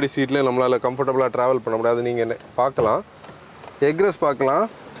வந்தோம். பின்னாடி சீட்லேயும் நம்மளால் கம்ஃபர்டபுளாக ட்ராவல் பண்ண முடியாது. நீங்கள் பார்க்கலாம், எக்ரெஸ் பார்க்கலாம்,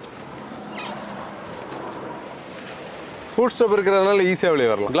 ஃபுட் ஸ்டெப் இருக்கிறதுனால ஈஸியாக வெளியே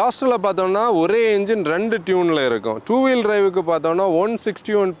வரலாம். கிளாஸ்டரில் பார்த்தோம்னா ஒரே என்ஜின் 2 டியூனில் இருக்கும். 2 வீல் டிரைவுக்கு பார்த்தோம்னா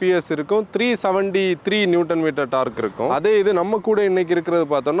 161 PS இருக்கும், 373 Nm டார்க் இருக்கும். அதே இது நம்ம கூட இன்னைக்கு இருக்கிறது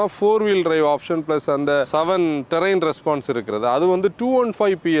பார்த்தோம்னா 4 வீல் டிரைவ் ஆப்ஷன் ப்ளஸ் அந்த 7 டெரைன் ரெஸ்பான்ஸ் இருக்கிறது. அது வந்து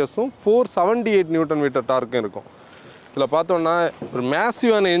 215 PSும் 478 Nm டார்க்கும் இருக்கும். இதில் பார்த்தோம்னா ஒரு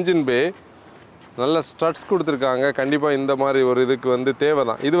மேசிவான என்ஜின் பே, நல்ல ஸ்ட்ரட்ஸ் கொடுத்துருக்காங்க. கண்டிப்பாக இந்த மாதிரி ஒரு இதுக்கு வந்து தேவை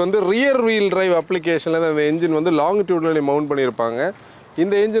தான். இது வந்து ரியர் வீல் டிரைவ் அப்ளிகேஷனில் அந்த என்ஜின் வந்து லாங்கிடியூட்னலி மவுண்ட் பண்ணியிருப்பாங்க.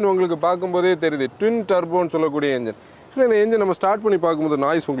 இந்த என்ஜின் உங்களுக்கு பார்க்கும்போதே தெரியுது, ட்வின் டர்போன்னு சொல்லக்கூடிய என்ஜின். ஆக்சுவலி இந்த என்ஜின் நம்ம ஸ்டார்ட் பண்ணி பார்க்கும்போது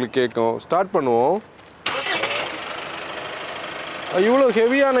நாய்ஸ் உங்களுக்கு கேட்கும். ஸ்டார்ட் பண்ணுவோம். இவ்வளோ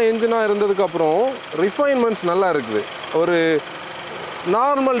ஹெவியான என்ஜினாக இருந்ததுக்கப்புறம் ரிஃபைன்மெண்ட்ஸ் நல்லா இருக்குது. ஒரு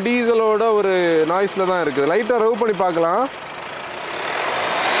நார்மல் டீசலோட ஒரு நாய்ஸில் தான் இருக்குது. லைட்டாக ரவ் பண்ணி பார்க்கலாம்.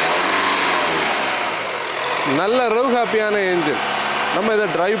 நல்ல ரவ் ஹாப்பியான என்ஜின். நம்ம இதை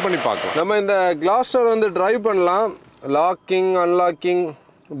டிரைவ் பண்ணி பார்க்கலாம். நம்ம இந்த கிளாஸ்டர் வந்து டிரைவ் பண்ணலாம். லாக்கிங், அன்லாக்கிங்,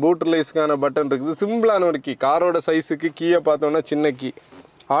 பூட் ரிலீஸ்க்கான பட்டன் இருக்குது. சிம்பிளான ஒரு கீ. காரோட சைஸுக்கு கீயை பார்த்தோன்னா சின்ன கீ,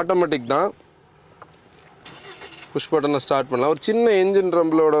 ஆட்டோமேட்டிக் தான். புஷ் பட்டனை ஸ்டார்ட் பண்ணலாம். ஒரு சின்ன என்ஜின்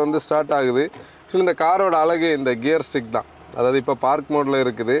ரம்பிளோட வந்து ஸ்டார்ட் ஆகுது. ஆக்சுவலி இந்த காரோட அழகு இந்த கியர் ஸ்டிக் தான். அதாவது இப்போ பார்க் மோடில்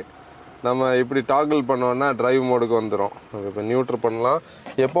இருக்குது. நம்ம இப்படி டாகிள் பண்ணோன்னா டிரைவ் மோடுக்கு வந்துடும். இப்போ நியூட்ரல் பண்ணலாம்.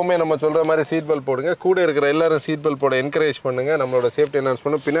 எப்போவுமே நம்ம சொல்கிற மாதிரி சீட் பெல்ட் போடுங்க. கூட இருக்கிற எல்லாரும் சீட் பெல்ட் போட என்கரேஜ் பண்ணுங்கள். நம்மளோட சேஃப்டி என்ஹான்ஸ்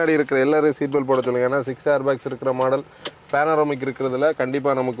பண்ணும். பின்னாடி இருக்கிற எல்லாரும் சீட் பெல்ட் போட சொல்லுங்கள். ஏன்னா 6 ஏர் பேக்ஸ் இருக்கிற மாடல், பேனரோமிக் இருக்கிறதுல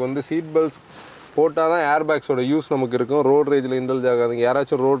கண்டிப்பாக நமக்கு வந்து சீட் பெல்ட்ஸ் போட்டால் தான் ஏர் பேக்ஸோட யூஸ் நமக்கு இருக்கும். ரோட் ரேஜில் இன்டல்ஜ் ஆகாதுங்க.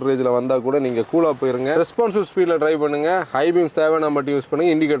 யாராச்சும் ரோட் ரேஜில் வந்தால் கூட நீங்கள் கூலாக போயிருங்க. ரெஸ்பான்சிவ் ஸ்பீடில் ட்ரைவ் பண்ணுங்கள். ஹை பீம்ஸ் தேவையான மட்டும் யூஸ்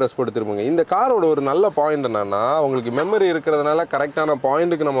பண்ணுங்கள். இண்டிகேட்டர்ஸ் போட்டு திரும்புங்க. இந்த காரோட ஒரு நல்ல பாயிண்ட் என்னன்னா, உங்களுக்கு மெமரி இருக்கிறதுனால கரெக்டான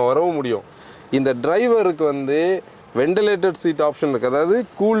பாயிண்ட்டுக்கு நம்ம வரவும் முடியும். இந்த டிரைவருக்கு வந்து வெண்டிலேட்டட் சீட் ஆப்ஷன் இருக்குது. அதாவது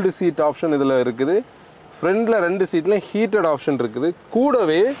கூல்டு சீட் ஆப்ஷன் இதில் இருக்குது. ஃப்ரண்டில் 2 சீட்லையும் ஹீட்டட் ஆப்ஷன் இருக்குது.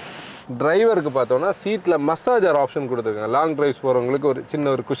 கூடவே டிரைவருக்கு பார்த்தோன்னா சீட்டில் மசாஜர் ஆப்ஷன் கொடுத்துருக்காங்க. லாங் டிரைவ்ஸ் போகிறவங்களுக்கு ஒரு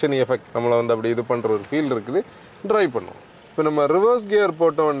சின்ன ஒரு குஷனி எஃபெக்ட் நம்மளை வந்து அப்படி இது பண்ணுற ஒரு ஃபீல் இருக்குது. டிரைவ் பண்ணுவோம். இப்போ நம்ம ரிவர்ஸ் கியர்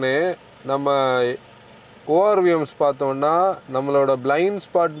போட்டோடனே நம்ம ஓஆர்விஎம்ஸ் பார்த்தோன்னா நம்மளோட பிளைண்ட்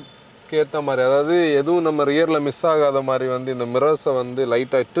ஸ்பாட்க்கு ஏற்ற மாதிரி, அதாவது எதுவும் நம்ம ரியரில் மிஸ் ஆகாத மாதிரி வந்து இந்த மிரர்ஸை வந்து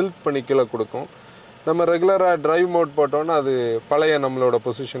லைட்டாக டில்ட் பண்ணி கீழே கொடுக்கும். நம்ம ரெகுலராக டிரைவ் மோட் போட்டோன்னா அது பழைய நம்மளோட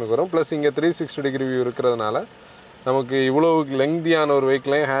பொசிஷனுக்கு வரும். ப்ளஸ் இங்கே 360 டிகிரி வியூ இருக்கிறதுனால நமக்கு இவ்வளோ லெங்க்தியான ஒரு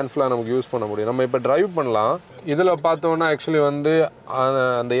வெஹிக்கிளையும் ஹேண்ட்ஃபுல்லாக நமக்கு யூஸ் பண்ண முடியும். நம்ம இப்போ டிரைவ் பண்ணலாம். இதில் பார்த்தோன்னா ஆக்சுவலி வந்து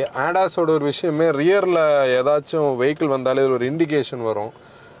அந்த ஆடாஸோட ஒரு விஷயமே, ரியரில் ஏதாச்சும் வெஹிக்கிள் வந்தாலே ஒரு இண்டிகேஷன் வரும்.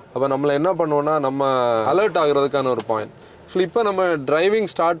 அப்போ நம்மளை என்ன பண்ணுவோன்னா நம்ம அலர்ட் ஆகுறதுக்கான ஒரு பாயிண்ட். ஆக்சுவலி இப்போ நம்ம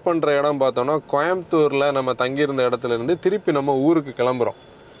டிரைவிங் ஸ்டார்ட் பண்ணுற இடம் பார்த்தோன்னா கோயம்புத்தூரில் நம்ம தங்கியிருந்த இடத்துலேருந்து திருப்பி நம்ம ஊருக்கு கிளம்புறோம்.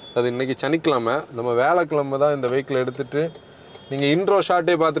 அது இன்றைக்கி சனிக்கிழமை. நம்ம வேலைக்கிழமை தான் இந்த வெஹிக்கிள் எடுத்துகிட்டு, நீங்கள் இன்ட்ரோ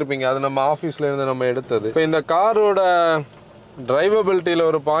ஷார்ட்டே பார்த்துருப்பீங்க, அது நம்ம ஆஃபீஸ்லேருந்து நம்ம எடுத்தது. இப்போ இந்த காரோட டிரைவபிலிட்டியில்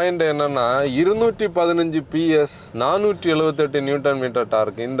ஒரு பாயிண்ட் என்னென்னா 215 PS 478 Nm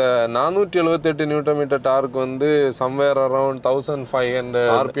டார்க். இந்த 478 Nm டார்க் வந்து சம்வேர் அரௌண்ட் 1500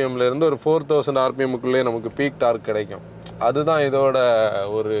 RPMலேருந்து ஒரு 4000 RPMக்குள்ளே நமக்கு பீக் டார்க் கிடைக்கும். அதுதான் இதோட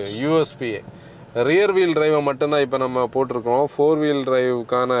ஒரு யூஎஸ்பிஏ. ரியர் வீல் டிரைவை மட்டும்தான் இப்போ நம்ம போட்டிருக்கோம். 4 வீல்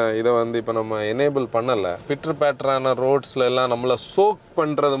டிரைவுக்கான இதை வந்து இப்போ நம்ம எனேபிள் பண்ணலை. பிட்ரு பேட்டரான ரோட்ஸில் எல்லாம் நம்மளை சோக்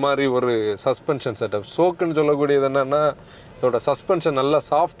பண்ணுறது மாதிரி ஒரு சஸ்பென்ஷன் செட்டப். சோக்குன்னு சொல்லக்கூடியது என்னென்னா, இதோட சஸ்பென்ஷன் நல்லா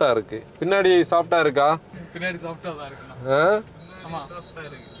சாஃப்டாக இருக்குது. பின்னாடி சாஃப்டாக இருக்கா? பின்னாடி சாஃப்டாக தான்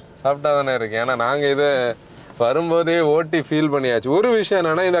இருக்கு. சாஃப்டாக தானே இருக்குது. ஏன்னா நாங்கள் இதை வரும்போதே ஓட்டி ஃபீல் பண்ணியாச்சு. ஒரு விஷயம்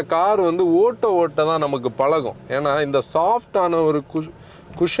என்னென்னா, இந்த கார் வந்து ஓட்ட தான் நமக்கு பழகும். ஏன்னா இந்த சாஃப்டான ஒரு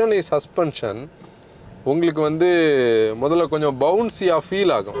குஷனி சஸ்பென்ஷன் உங்களுக்கு வந்து முதல்ல கொஞ்சம் பவுன்ஸியாக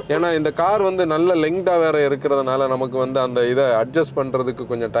ஃபீல் ஆகும். ஏன்னா இந்த கார் வந்து நல்ல லெங்க்தாக வேறு இருக்கிறதுனால நமக்கு வந்து அந்த இதை அட்ஜஸ்ட் பண்ணுறதுக்கு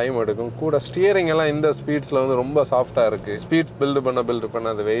கொஞ்சம் டைம் எடுக்கும். கூட ஸ்டியரிங் எல்லாம் இந்த ஸ்பீட்ஸில் வந்து ரொம்ப சாஃப்டாக இருக்குது. ஸ்பீட் பில்டு பண்ண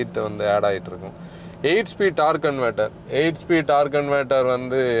அந்த வெயிட் வந்து ஆட் ஆகிட்டு இருக்கும். 8 speed torque converter. 8 speed torque converter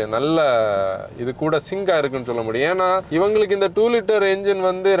வந்து நல்ல இது கூட சிங்காக இருக்குன்னு சொல்ல முடியும். ஏன்னா இவங்களுக்கு இந்த 2 லிட்டர் என்ஜின்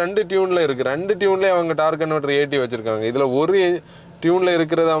வந்து 2 டியூனில் இருக்குது. 2 டியூன்லேயே அவங்க டார்க் கன்வெர்ட்டர் 80 வச்சுருக்காங்க. இதில் ஒரு டியூனில்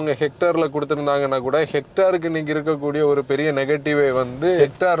இருக்கிறது அவங்க ஹெக்டாரில் கொடுத்துருந்தாங்கன்னா கூட, ஹெக்டாருக்கு இன்றைக்கி இருக்கக்கூடிய ஒரு பெரிய நெகட்டிவே வந்து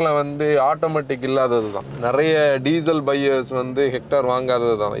ஹெக்டாரில் வந்து ஆட்டோமேட்டிக் இல்லாதது தான். நிறைய டீசல் பையர்ஸ் வந்து ஹெக்டார்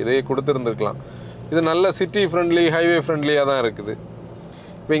வாங்காதது தான். இதையே கொடுத்துருந்துருக்கலாம். இது நல்ல சிட்டி ஃப்ரெண்ட்லி, ஹைவே ஃப்ரெண்ட்லியாக தான் இருக்குது.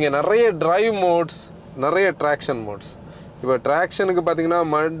 இப்போ இங்கே நிறைய டிரைவ் மோட்ஸ், நிறைய ட்ராக்ஷன் மோட்ஸ். இப்போ ட்ராக்ஷனுக்கு பார்த்தீங்கன்னா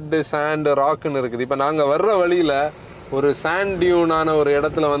மட், சாண்டு, ராக்குன்னு இருக்குது. இப்போ நாங்கள் வர்ற வழியில் ஒரு சாண்ட் டியூனான ஒரு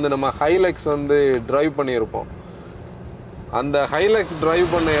இடத்துல வந்து நம்ம ஹைலக்ஸ் வந்து டிரைவ் பண்ணியிருப்போம். அந்த ஹைலக்ஸ் டிரைவ்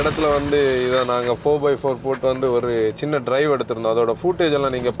பண்ண இடத்துல வந்து இதை நாங்கள் 4x4 போட்டு வந்து ஒரு சின்ன டிரைவ் எடுத்திருந்தோம். அதோட ஃபுட்டேஜ்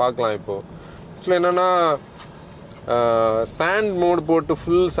எல்லாம் நீங்கள் பார்க்கலாம். இப்போது ஆக்சுவலி என்னென்னா சாண்ட் மோடு போட்டு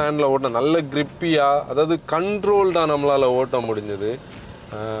ஃபுல் சாண்டில் ஓட்ட நல்ல கிரிப்பியாக, அதாவது கண்ட்ரோல்டாக நம்மளால் ஓட்ட முடிஞ்சது.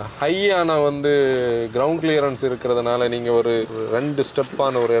 ஹையான வந்து கிரவுண்ட் கிளியரன்ஸ் இருக்கிறதுனால நீங்கள் ஒரு 2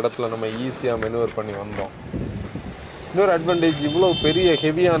 ஸ்டெப்பான ஒரு இடத்துல நம்ம ஈஸியாக மெனுவர் பண்ணி வந்தோம். இன்னொரு அட்வான்டேஜ், இவ்வளோ பெரிய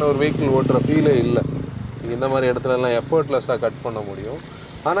ஹெவியான ஒரு வெஹிக்கிள் ஓட்டுற ஃபீலே இல்லை. இந்த மாதிரி இடத்துலலாம் எஃபர்ட்லெஸ்ஸாக கட் பண்ண முடியும்.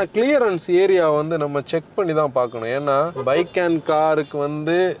 ஆனால் கிளியரன்ஸ் ஏரியா வந்து நம்ம செக் பண்ணி தான் பார்க்கணும். ஏன்னா பைக் அண்ட் காருக்கு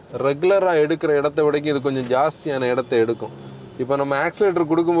வந்து ரெகுலராக எடுக்கிற இடத்த விடைக்கும் இது கொஞ்சம் ஜாஸ்தியான இடத்த எடுக்கும். இப்போ நம்ம ஆக்சிலேட்டர்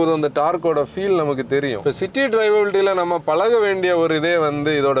கொடுக்கும்போது அந்த டார்க்கோட ஃபீல் நமக்கு தெரியும். இப்போ சிட்டி டிரைவபிலிட்டியில் நம்ம பழக வேண்டிய ஒரு இதே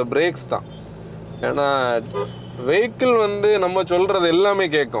வந்து இதோட பிரேக்ஸ் தான். ஏன்னா வெஹிக்கிள் வந்து நம்ம சொல்கிறது எல்லாமே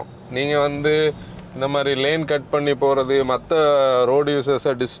கேட்கும். நீங்கள் வந்து இந்த மாதிரி லேன் கட் பண்ணி போகிறது, மற்ற ரோடு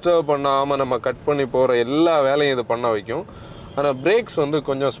யூசர்ஸை டிஸ்டர்ப் பண்ணாமல் நம்ம கட் பண்ணி போகிற எல்லா வேலையும் இது பண்ண வைக்கும். ஆனால் பிரேக்ஸ் வந்து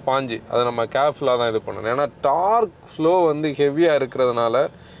கொஞ்சம் ஸ்பாஞ்சி, அதை நம்ம கேர்ஃபுல்லாக தான் இது பண்ணணும். ஏன்னா டார்க் ஃப்ளோ வந்து ஹெவியாக இருக்கிறதுனால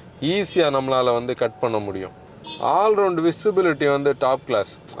ஈஸியாக நம்மளால் வந்து கட் பண்ண முடியும். ஆல்ரவுண்ட் விசிபிலிட்டி வந்து டாப்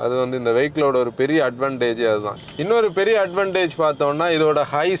கிளாஸ். அது வந்து இந்த வெஹிக்கிளோட ஒரு பெரிய அட்வான்டேஜ் அதுதான். இன்னொரு பெரிய அட்வான்டேஜ் பார்த்தோம்னா இதோட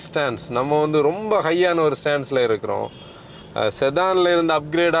ஹை ஸ்டாண்ட்ஸ். நம்ம வந்து ரொம்ப ஹையான ஒரு ஸ்டாண்ட்ஸில் இருக்கிறோம். செதானில் இருந்து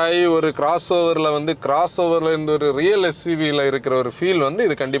அப்கிரேட் ஆகி ஒரு கிராஸ் ஓவரில் இருந்து ஒரு ரியல் எஸ்யூவியில் இருக்கிற ஒரு ஃபீல் வந்து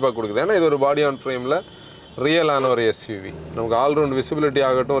இது கண்டிப்பாக கொடுக்குது. ஏன்னா இது ஒரு பாடி ஆன் ஃப்ரேமில் ரியலான ஒரு எஸ்யூவி. நமக்கு ஆல்ரவுண்ட் விசிபிலிட்டி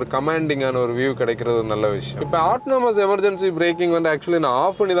ஆகட்டும், ஒரு கமாண்டிங்கான ஒரு வியூ கிடைக்கிறது ஒரு நல்ல விஷயம். இப்போ ஆட்டோனமஸ் எமர்ஜென்சி பிரேக்கிங் வந்து ஆக்சுவலி நான்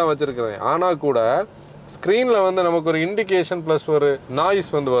ஆஃப் பண்ணி தான் வச்சுருக்கிறேன். ஆனால் கூட ஸ்க்ரீனில் வந்து நமக்கு ஒரு இண்டிகேஷன் ப்ளஸ் ஒரு நாய்ஸ்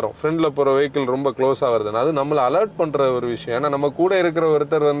வந்து வரும். ஃப்ரெண்டில் போகிற வெஹிக்கிள் ரொம்ப க்ளோஸாக வருதுன்னு. அது நம்மளை அலர்ட் பண்ணுற ஒரு விஷயம். ஏன்னா நம்ம கூட இருக்கிற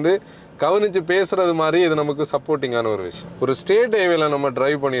ஒருத்தர் வந்து கவனித்து பேசுகிறது மாதிரி இது நமக்கு சப்போர்ட்டிங்கான ஒரு விஷயம். ஒரு ஸ்டேட் ஹைவேல நம்ம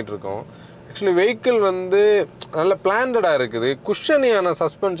டிரைவ் பண்ணிகிட்ருக்கோம். ஆக்சுவலி வெஹிக்கிள் வந்து நல்ல பிளான்டாக இருக்குது. குஷனியான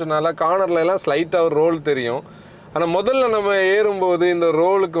சஸ்பென்ஷனால் கார்னர்ல எல்லாம் ஸ்லைட்டாக ஒரு ரோல் தெரியும். ஆனால் முதல்ல நம்ம ஏறும்போது இந்த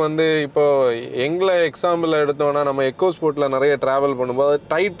ரோலுக்கு வந்து இப்போது எங்களை எக்ஸாம்பிள் எடுத்தோன்னா நம்ம எக்கோ ஸ்போர்ட்டில் நிறைய ட்ராவல் பண்ணும்போது அது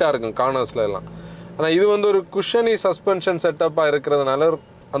டைட்டாக இருக்கும் கார்னர்ஸ்ல எல்லாம். ஆனால் இது வந்து ஒரு குஷனி சஸ்பென்ஷன் செட்டப்பாக இருக்கிறதுனால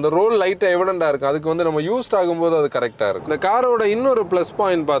அந்த ரோல் லைட்டாக எவிடெண்டாக இருக்கும். அதுக்கு வந்து நம்ம யூஸ்ட் ஆகும்போது அது கரெக்டாக இருக்கும். இந்த காரோட இன்னொரு ப்ளஸ்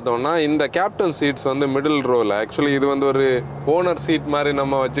பாயிண்ட் பார்த்தோம்னா இந்த கேப்டன் சீட்ஸ் வந்து மிடில் ரோல். ஆக்சுவலி இது வந்து ஒரு ஓனர் சீட் மாதிரி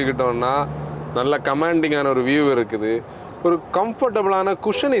நம்ம வச்சுக்கிட்டோம்னா நல்ல கமாண்டிங்கான ஒரு வியூ இருக்குது. ஒரு கம்ஃபர்டபுளான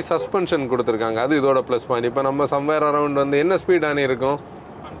குஷனி சஸ்பென்ஷன் கொடுத்துருக்காங்க. அது இதோட ப்ளஸ் பாயிண்ட். இப்போ நம்ம சம்வேர் அரவுண்ட் வந்து என்ன ஸ்பீட் ஆனி இருக்கும்,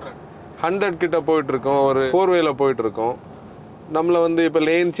 100 கிட்ட போயிட்டுருக்கோம், ஒரு 4-வேல போயிட்டுருக்கோம். நம்மளை வந்து இப்போ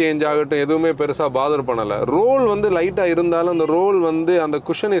லேன் சேஞ்ச் ஆகட்டும் எதுவுமே பெருசாக பாதர் பண்ணலை. ரோல் வந்து லைட்டாக இருந்தாலும் அந்த ரோல் வந்து அந்த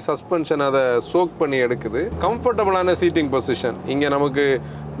குஷனி சஸ்பென்ஷன் அதை சோக் பண்ணி எடுக்குது. கம்ஃபர்டபுளான சீட்டிங் பொசிஷன். இங்கே நமக்கு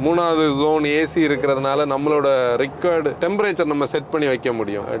 3வது ஜோன் ஏசி இருக்கிறதுனால நம்மளோட ரிக்வயர்டு டெம்பரேச்சர் நம்ம செட் பண்ணி வைக்க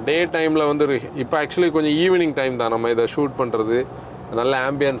முடியும். டே டைமில் வந்து இப்போ ஆக்சுவலி கொஞ்சம் ஈவினிங் டைம் தான் நம்ம இதை ஷூட் பண்ணுறது. நல்ல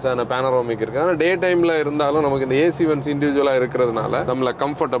ஆம்பியன்ஸான பேனரோமிக் இருக்குது. ஆனால் டே டைமில் இருந்தாலும் நமக்கு இந்த ஏசி வென்ஸ் இண்டிவிஜுவலாக இருக்கிறதுனால நம்மளை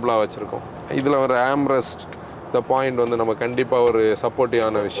கம்ஃபர்டபுளாக வச்சுருக்கோம். இதில் ஒரு ஆம்ரெஸ்ட் இந்த பாயிண்ட் வந்து நம்ம கண்டிப்பாக ஒரு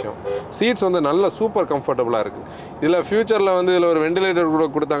சப்போர்ட்டிவான விஷயம். சீட்ஸ் வந்து நல்ல சூப்பர் கம்ஃபர்டபுளாக இருக்குது. இதில் ஃபியூச்சரில் வந்து இதில் ஒரு வெண்டிலேட்டர் கூட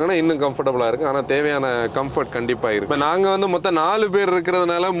கொடுத்தாங்கன்னா இன்னும் கம்ஃபர்டபுளாக இருக்குது. ஆனால் தேவையான கம்ஃபர்ட் கண்டிப்பாக இருக்குது. இப்போ நாங்கள் வந்து மொத்தம் 4 பேர்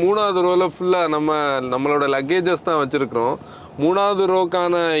இருக்கிறதுனால 3வது ரோவில் ஃபுல்லாக நம்மளோட லக்கேஜஸ் தான் வச்சுருக்கிறோம். 3வது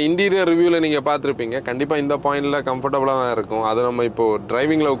ரோக்கான இன்டீரியர் ரிவ்யூவில் நீங்கள் பார்த்துருப்பீங்க. கண்டிப்பாக இந்த பாயிண்டில் கம்ஃபர்டபுளாக தான் இருக்கும். அது நம்ம இப்போது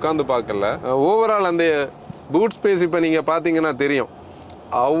டிரைவிங்கில் உட்காந்து பார்க்கல. ஓவரால் அந்த பூட் ஸ்பேஸ் இப்போ நீங்கள் பார்த்தீங்கன்னா தெரியும்.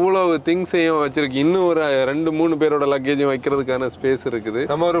 அவ்வளவு திங்ஸையும் வச்சிருக்கு. இன்னும் ஒரு 2-3 பேரோட லக்கேஜும் வைக்கிறதுக்கான ஸ்பேஸ் இருக்குது.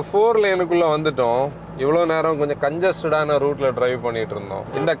 நம்ம ஒரு 4 லேனுக்குள்ளே வந்துட்டோம். இவ்வளோ நேரம் கொஞ்சம் கன்ஜஸ்டடான ரூட்டில் டிரைவ் பண்ணிட்டு இருந்தோம்.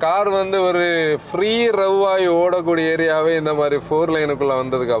 இந்த கார் வந்து ஒரு ஃப்ரீ ரவ்வாய் ஓடக்கூடிய ஏரியாவே இந்த மாதிரி 4 லேனுக்குள்ளே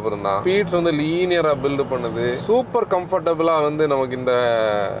வந்ததுக்கு அப்புறம் தான் ஸ்பீட்ஸ் வந்து லீனியராக பில்டு பண்ணுது. சூப்பர் கம்ஃபர்டபுளாக வந்து நமக்கு இந்த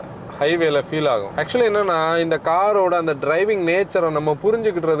ஹைவேல ஃபீல் ஆகும். ஆக்சுவலி என்னன்னா இந்த காரோட அந்த டிரைவிங் நேச்சரை நம்ம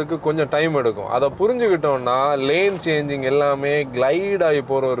புரிஞ்சுக்கிட்டதுக்கு கொஞ்சம் டைம் எடுக்கும். அதை புரிஞ்சுக்கிட்டோம்னா லேன் சேஞ்சிங் எல்லாமே கிளைட் ஆகி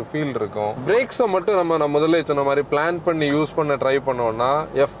போகிற ஒரு ஃபீல் இருக்கும். பிரேக்ஸை மட்டும் நம்ம முதல்ல சொன்ன மாதிரி பிளான் பண்ணி யூஸ் பண்ண ட்ரை பண்ணோம்னா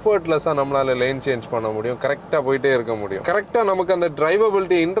எஃபர்ட்லெஸ்ஸாக நம்மளால லேன் சேஞ்ச் பண்ண முடியும். கரெக்டாக போயிட்டே இருக்க முடியும். கரெக்டாக நமக்கு அந்த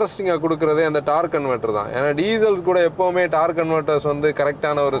டிரைவபிலிட்டி இன்ட்ரெஸ்டிங்காக கொடுக்குறதே அந்த டார்க் கன்வெர்ட்டர் தான். ஏன்னா டீசல்ஸ் கூட எப்போவுமே டார்க் கன்வெர்ட்டர்ஸ் வந்து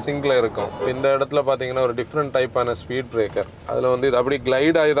கரெக்டான ஒரு சிங்கில் இருக்கும். இந்த இடத்துல பார்த்தீங்கன்னா ஒரு டிஃப்ரெண்ட் டைப்பான ஸ்பீட் பிரேக்கர். அதில் வந்து இது அப்படி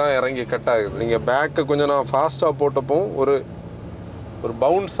கிளைட் ஆகி தான் இறங்கி கட் ஆகுது. நீங்கள் பேக்கை கொஞ்சம் நான் ஃபாஸ்ட்டாக போட்டப்போ ஒரு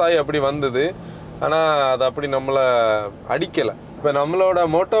பவுன்ஸ் ஆகி அப்படி வந்தது. ஆனால் அது அப்படி நம்மளை அடிக்கலை. இப்போ நம்மளோட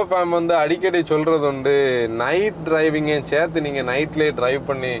MotoFam வந்து அடிக்கடி சொல்கிறது உண்டு, நைட் டிரைவிங்கையும் சேர்த்து நீங்கள் நைட்லேயே டிரைவ்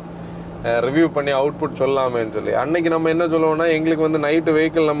பண்ணி ரிவ்யூ பண்ணி அவுட்புட் சொல்லாமேன்னு சொல்லி. அன்னைக்கு நம்ம என்ன சொல்லுவோம்னா, எங்களுக்கு வந்து நைட்டு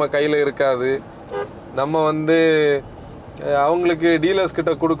வெஹிக்கிள் நம்ம கையில் இருக்காது, நம்ம வந்து அவங்களுக்கு டீலர்ஸ்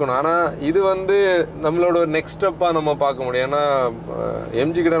கிட்ட கொடுக்கணும். ஆனால் இது வந்து நம்மளோட ஒரு நெக்ஸ்ட் ஸ்டெப்பாக நம்ம பார்க்க முடியும். ஏன்னா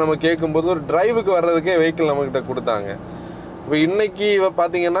எம்ஜி கிட்ட நம்ம கேட்கும்போது ஒரு டிரைவுக்கு வர்றதுக்கே வெஹிக்கிள் நம்மக்கிட்ட கொடுத்தாங்க. இப்போ இன்னைக்கு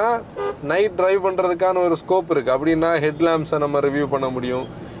பார்த்தீங்கன்னா நைட் டிரைவ் பண்ணுறதுக்கான ஒரு ஸ்கோப் இருக்குது. அப்படின்னா ஹெட்லாம்ப்ஸை நம்ம ரிவ்யூ பண்ண முடியும்,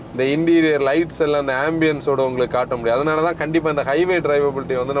 இந்த இன்டீரியர் லைட்ஸ் எல்லாம் அந்த ஆம்பியன்ஸோட உங்களுக்கு காட்ட முடியும். அதனால தான் கண்டிப்பாக இந்த ஹைவே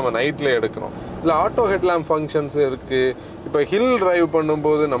டிரைவபிலிட்டி வந்து நம்ம நைட்டில் எடுக்கணும். இதில் ஆட்டோ ஹெட்லாம்ப் ஃபங்க்ஷன்ஸ் இருக்குது. இப்போ ஹில் டிரைவ்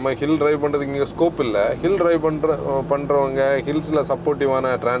பண்ணும்போது நம்ம ஹில் டிரைவ் பண்ணுறதுக்கு இங்கே ஸ்கோப் இல்லை. ஹில் டிரைவ் பண்ணுறவங்க ஹில்ஸில்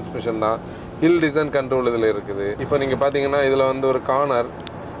சப்போர்ட்டிவான டிரான்ஸ்மிஷன் தான், ஹில் டிசைன் கண்ட்ரோல் இதில் இருக்குது. இப்போ நீங்கள் பார்த்தீங்கன்னா இதில் வந்து ஒரு கார்னர்,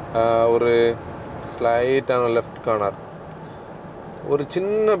 ஒரு ஸ்லைட்டான லெஃப்ட் கார்னர், ஒரு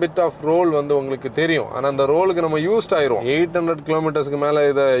சின்ன பிட் ஆஃப் ரோல் வந்து உங்களுக்கு தெரியும். ஆனால் அந்த ரோலுக்கு நம்ம யூஸ்ட் ஆயிரும். 800 கிலோமீட்டர்ஸ்க்கு மேலே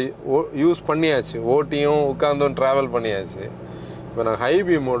இதை யூஸ் பண்ணியாச்சு, ஓட்டியும் உட்காந்தும் ட்ராவல் பண்ணியாச்சு. இப்போ நான் ஹை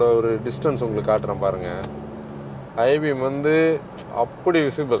பீமோட ஒரு டிஸ்டன்ஸ் உங்களுக்கு காட்டுறேன் பாருங்கள். ஹை பீம் வந்து அப்படி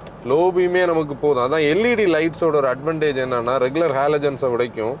விசிபிள், லோ பீமே நமக்கு போதும். அதான் எல்இடி லைட்ஸோட ஒரு அட்வான்டேஜ் என்னன்னா ரெகுலர் ஹாலஜன்ஸை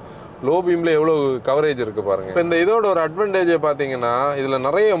விடைக்கும் லோ பீமில் எவ்வளோ கவரேஜ் இருக்குது பாருங்கள். இப்போ இந்த இதோட ஒரு அட்வான்டேஜை பார்த்தீங்கன்னா இதில்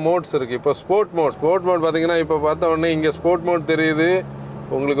நிறைய மோட்ஸ் இருக்குது. இப்போ ஸ்போர்ட் மோட் பார்த்தீங்கன்னா இப்போ பார்த்த உடனே இங்கே ஸ்போர்ட் மோட் தெரியுது.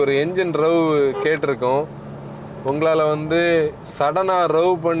 உங்களுக்கு ஒரு என்ஜின் ரவ் கேட்டிருக்கும். உங்களால் வந்து சடனாக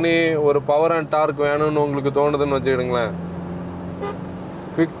ரவ் பண்ணி ஒரு பவர் அண்ட் டார்க் வேணும்னு உங்களுக்கு தோணுதுன்னு வச்சுக்கிடுங்களேன்.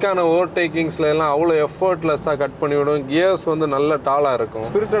 குவிக்கான ஓவர்டேக்கிங்ஸில் எல்லாம் அவ்வளோ எஃபர்ட்லெஸ்ஸாக கட் பண்ணிவிடும். கியர்ஸ் வந்து நல்ல டாலாக இருக்கும்.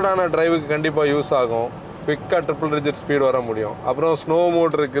 ஸ்பிரிட்டடான டிரைவுக்கு கண்டிப்பாக யூஸ் ஆகும். குவிக்காக ட்ரிபிள் டிஜிட் ஸ்பீட் வர முடியும். அப்புறம் ஸ்னோ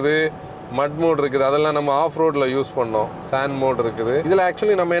மோட் இருக்குது, மட் மோட் இருக்குது, அதெல்லாம் நம்ம ஆஃப் ரோடில் யூஸ் பண்ணோம். சாண்ட் மோட் இருக்குது. இதில்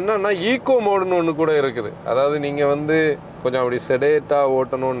ஆக்சுவலி நம்ம என்னன்னா ஈகோ மோடுன்னு ஒன்று கூட இருக்குது. அதாவது நீங்கள் வந்து கொஞ்சம் அப்படி செடேட்டாக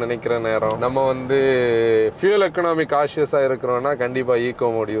ஓட்டணும்னு நினைக்கிற நேரம், நம்ம வந்து ஃபியூல் எக்கனாமி காஷியஸாக இருக்கிறோன்னா கண்டிப்பாக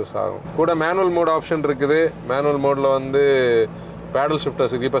ஈகோ மோட் யூஸ் ஆகும். கூட மேனுவல் மோட் ஆப்ஷன் இருக்குது. மேனுவல் மோடில் வந்து பேடல்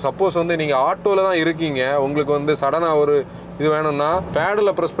ஷிஃப்டர்ஸ் இருக்குது. இப்போ சப்போஸ் வந்து நீங்கள் ஆட்டோவில் தான் இருக்கீங்க, உங்களுக்கு வந்து சடனாக ஒரு இது வேணும்னா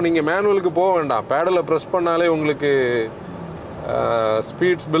பேடலை ப்ரெஸ் பண்ணிங்க, மேனுவலுக்கு போக வேண்டாம். பேடலை ப்ரெஸ் பண்ணாலே உங்களுக்கு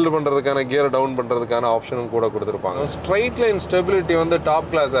ஸ்பீட்ஸ் பில்டு பண்ணுறதுக்கான கியரை டவுன் பண்ணுறதுக்கான ஆப்ஷனும் கூட கொடுத்துருப்பாங்க. ஸ்ட்ரைட் லைன் ஸ்டெபிலிட்டி வந்து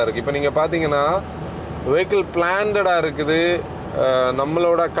டாப் கிளாஸாக இருக்குது. இப்போ நீங்கள் பார்த்தீங்கன்னா வெஹிக்கிள் பிளான்டாக இருக்குது,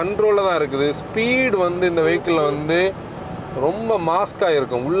 நம்மளோட கண்ட்ரோலில் தான் இருக்குது. ஸ்பீடு வந்து இந்த வெஹிக்கிளில் வந்து ரொம்ப மாஸ்காக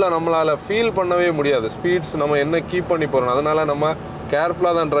இருக்கும். உள்ளே நம்மளால் ஃபீல் பண்ணவே முடியாது ஸ்பீட்ஸ் நம்ம என்ன கீப் பண்ணி போகிறோம். அதனால் நம்ம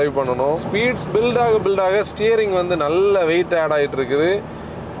கேர்ஃபுல்லாக தான் ட்ரைவ் பண்ணணும். ஸ்பீட்ஸ் பில்டாக ஸ்டியரிங் வந்து நல்ல வெயிட் ஆட் ஆகிட்டு இருக்குது.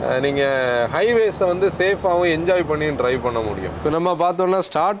 நீங்கள் ஹைவேஸை வந்து சேஃபாகவும் என்ஜாய் பண்ணி ட்ரைவ் பண்ண முடியும். இப்போ நம்ம பார்த்தோம்னா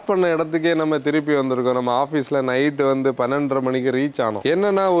ஸ்டார்ட் பண்ண இடத்துக்கே நம்ம திருப்பி வந்திருக்கோம். நம்ம ஆஃபீஸில் நைட்டு வந்து 12:30 மணிக்கு ரீச் ஆனோம்.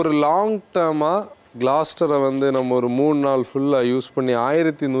 என்னென்னா ஒரு லாங் டேர்மாக கிளாஸ்டரை வந்து நம்ம ஒரு 3 நாள் ஃபுல்லாக யூஸ் பண்ணி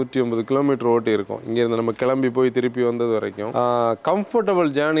 1150 கிலோமீட்டர் ஓட்டி இருக்கோம். இங்கேருந்து நம்ம கிளம்பி போய் திருப்பி வந்தது வரைக்கும் கம்ஃபர்டபுள்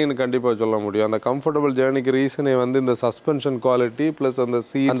ஜேர்னின்னு கண்டிப்பாக சொல்ல முடியும். அந்த கம்ஃபர்டபுள் ஜேர்னிக்கு ரீசனே வந்து இந்த சஸ்பென்ஷன் குவாலிட்டி ப்ளஸ் அந்த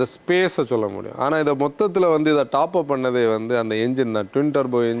அந்த ஸ்பேஸை சொல்ல முடியும். ஆனால் இதை மொத்தத்தில் வந்து இதை டாப் அப் பண்ணதே வந்து அந்த என்ஜின் தான். Twin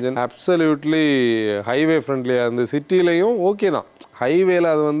turbo engine absolutely highway ஃப்ரெண்ட்லியாக இருந்து சிட்டிலையும் ஓகே தான்.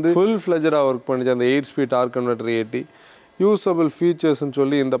 ஹைவேல அது வந்து ஃபுல் ஃப்ளெஜராக ஒர்க் பண்ணிச்சு. அந்த 8 ஸ்பீட் டார்க் கன்வெர்ட்டர் 80 யூஸபிள் ஃபீச்சர்ஸ்ன்னு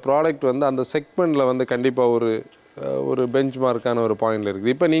சொல்லி இந்த ப்ராடக்ட் வந்து அந்த செக்மெண்ட்டில் வந்து கண்டிப்பாக ஒரு பெஞ்ச் மார்க்கான ஒரு பாயிண்டில்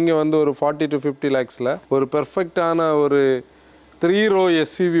இருக்குது. இப்போ நீங்கள் வந்து ஒரு 40 to 50 lakhஸில் ஒரு பெர்ஃபெக்டான ஒரு 3 row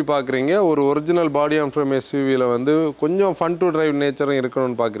எஸ்யூவி பார்க்குறீங்க, ஒரு ஒரிஜினல் பாடி ஆன் ஃப்ரேம் எஸ்யூவியில் வந்து கொஞ்சம் ஃபன் டு டிரைவ் நேச்சரும்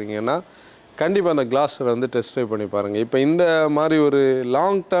இருக்கணும்னு பார்க்குறீங்கன்னா கண்டிப்பாக அந்த கிளாஸ்டர் வந்து டெஸ்ட் ட்ரைவ் பண்ணி பாருங்கள். இப்போ இந்த மாதிரி ஒரு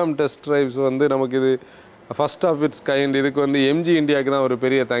லாங் டேர்ம் டெஸ்ட் ட்ரைவ்ஸ் வந்து நமக்கு இது ஃபர்ஸ்ட் ஆஃப் இட்ஸ் கைண்ட். இதுக்கு வந்து எம்ஜி இந்தியாவுக்கு தான் ஒரு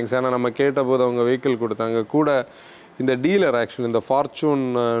பெரிய தேங்க்ஸ். ஏன்னா நம்ம கேட்டபோது அவங்க வெஹிக்கிள் கொடுத்தாங்க. கூட இந்த டீலர் ஆக்சுவலி இந்த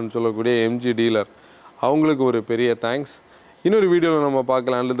ஃபார்ச்சூன்னு சொல்லக்கூடிய எம்ஜி டீலர், அவங்களுக்கு ஒரு பெரிய தேங்க்ஸ். இன்னொரு வீடியோவில் நம்ம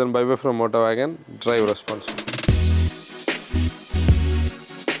பார்க்கலாம். And then by by from MotoWagon. Drive responsible.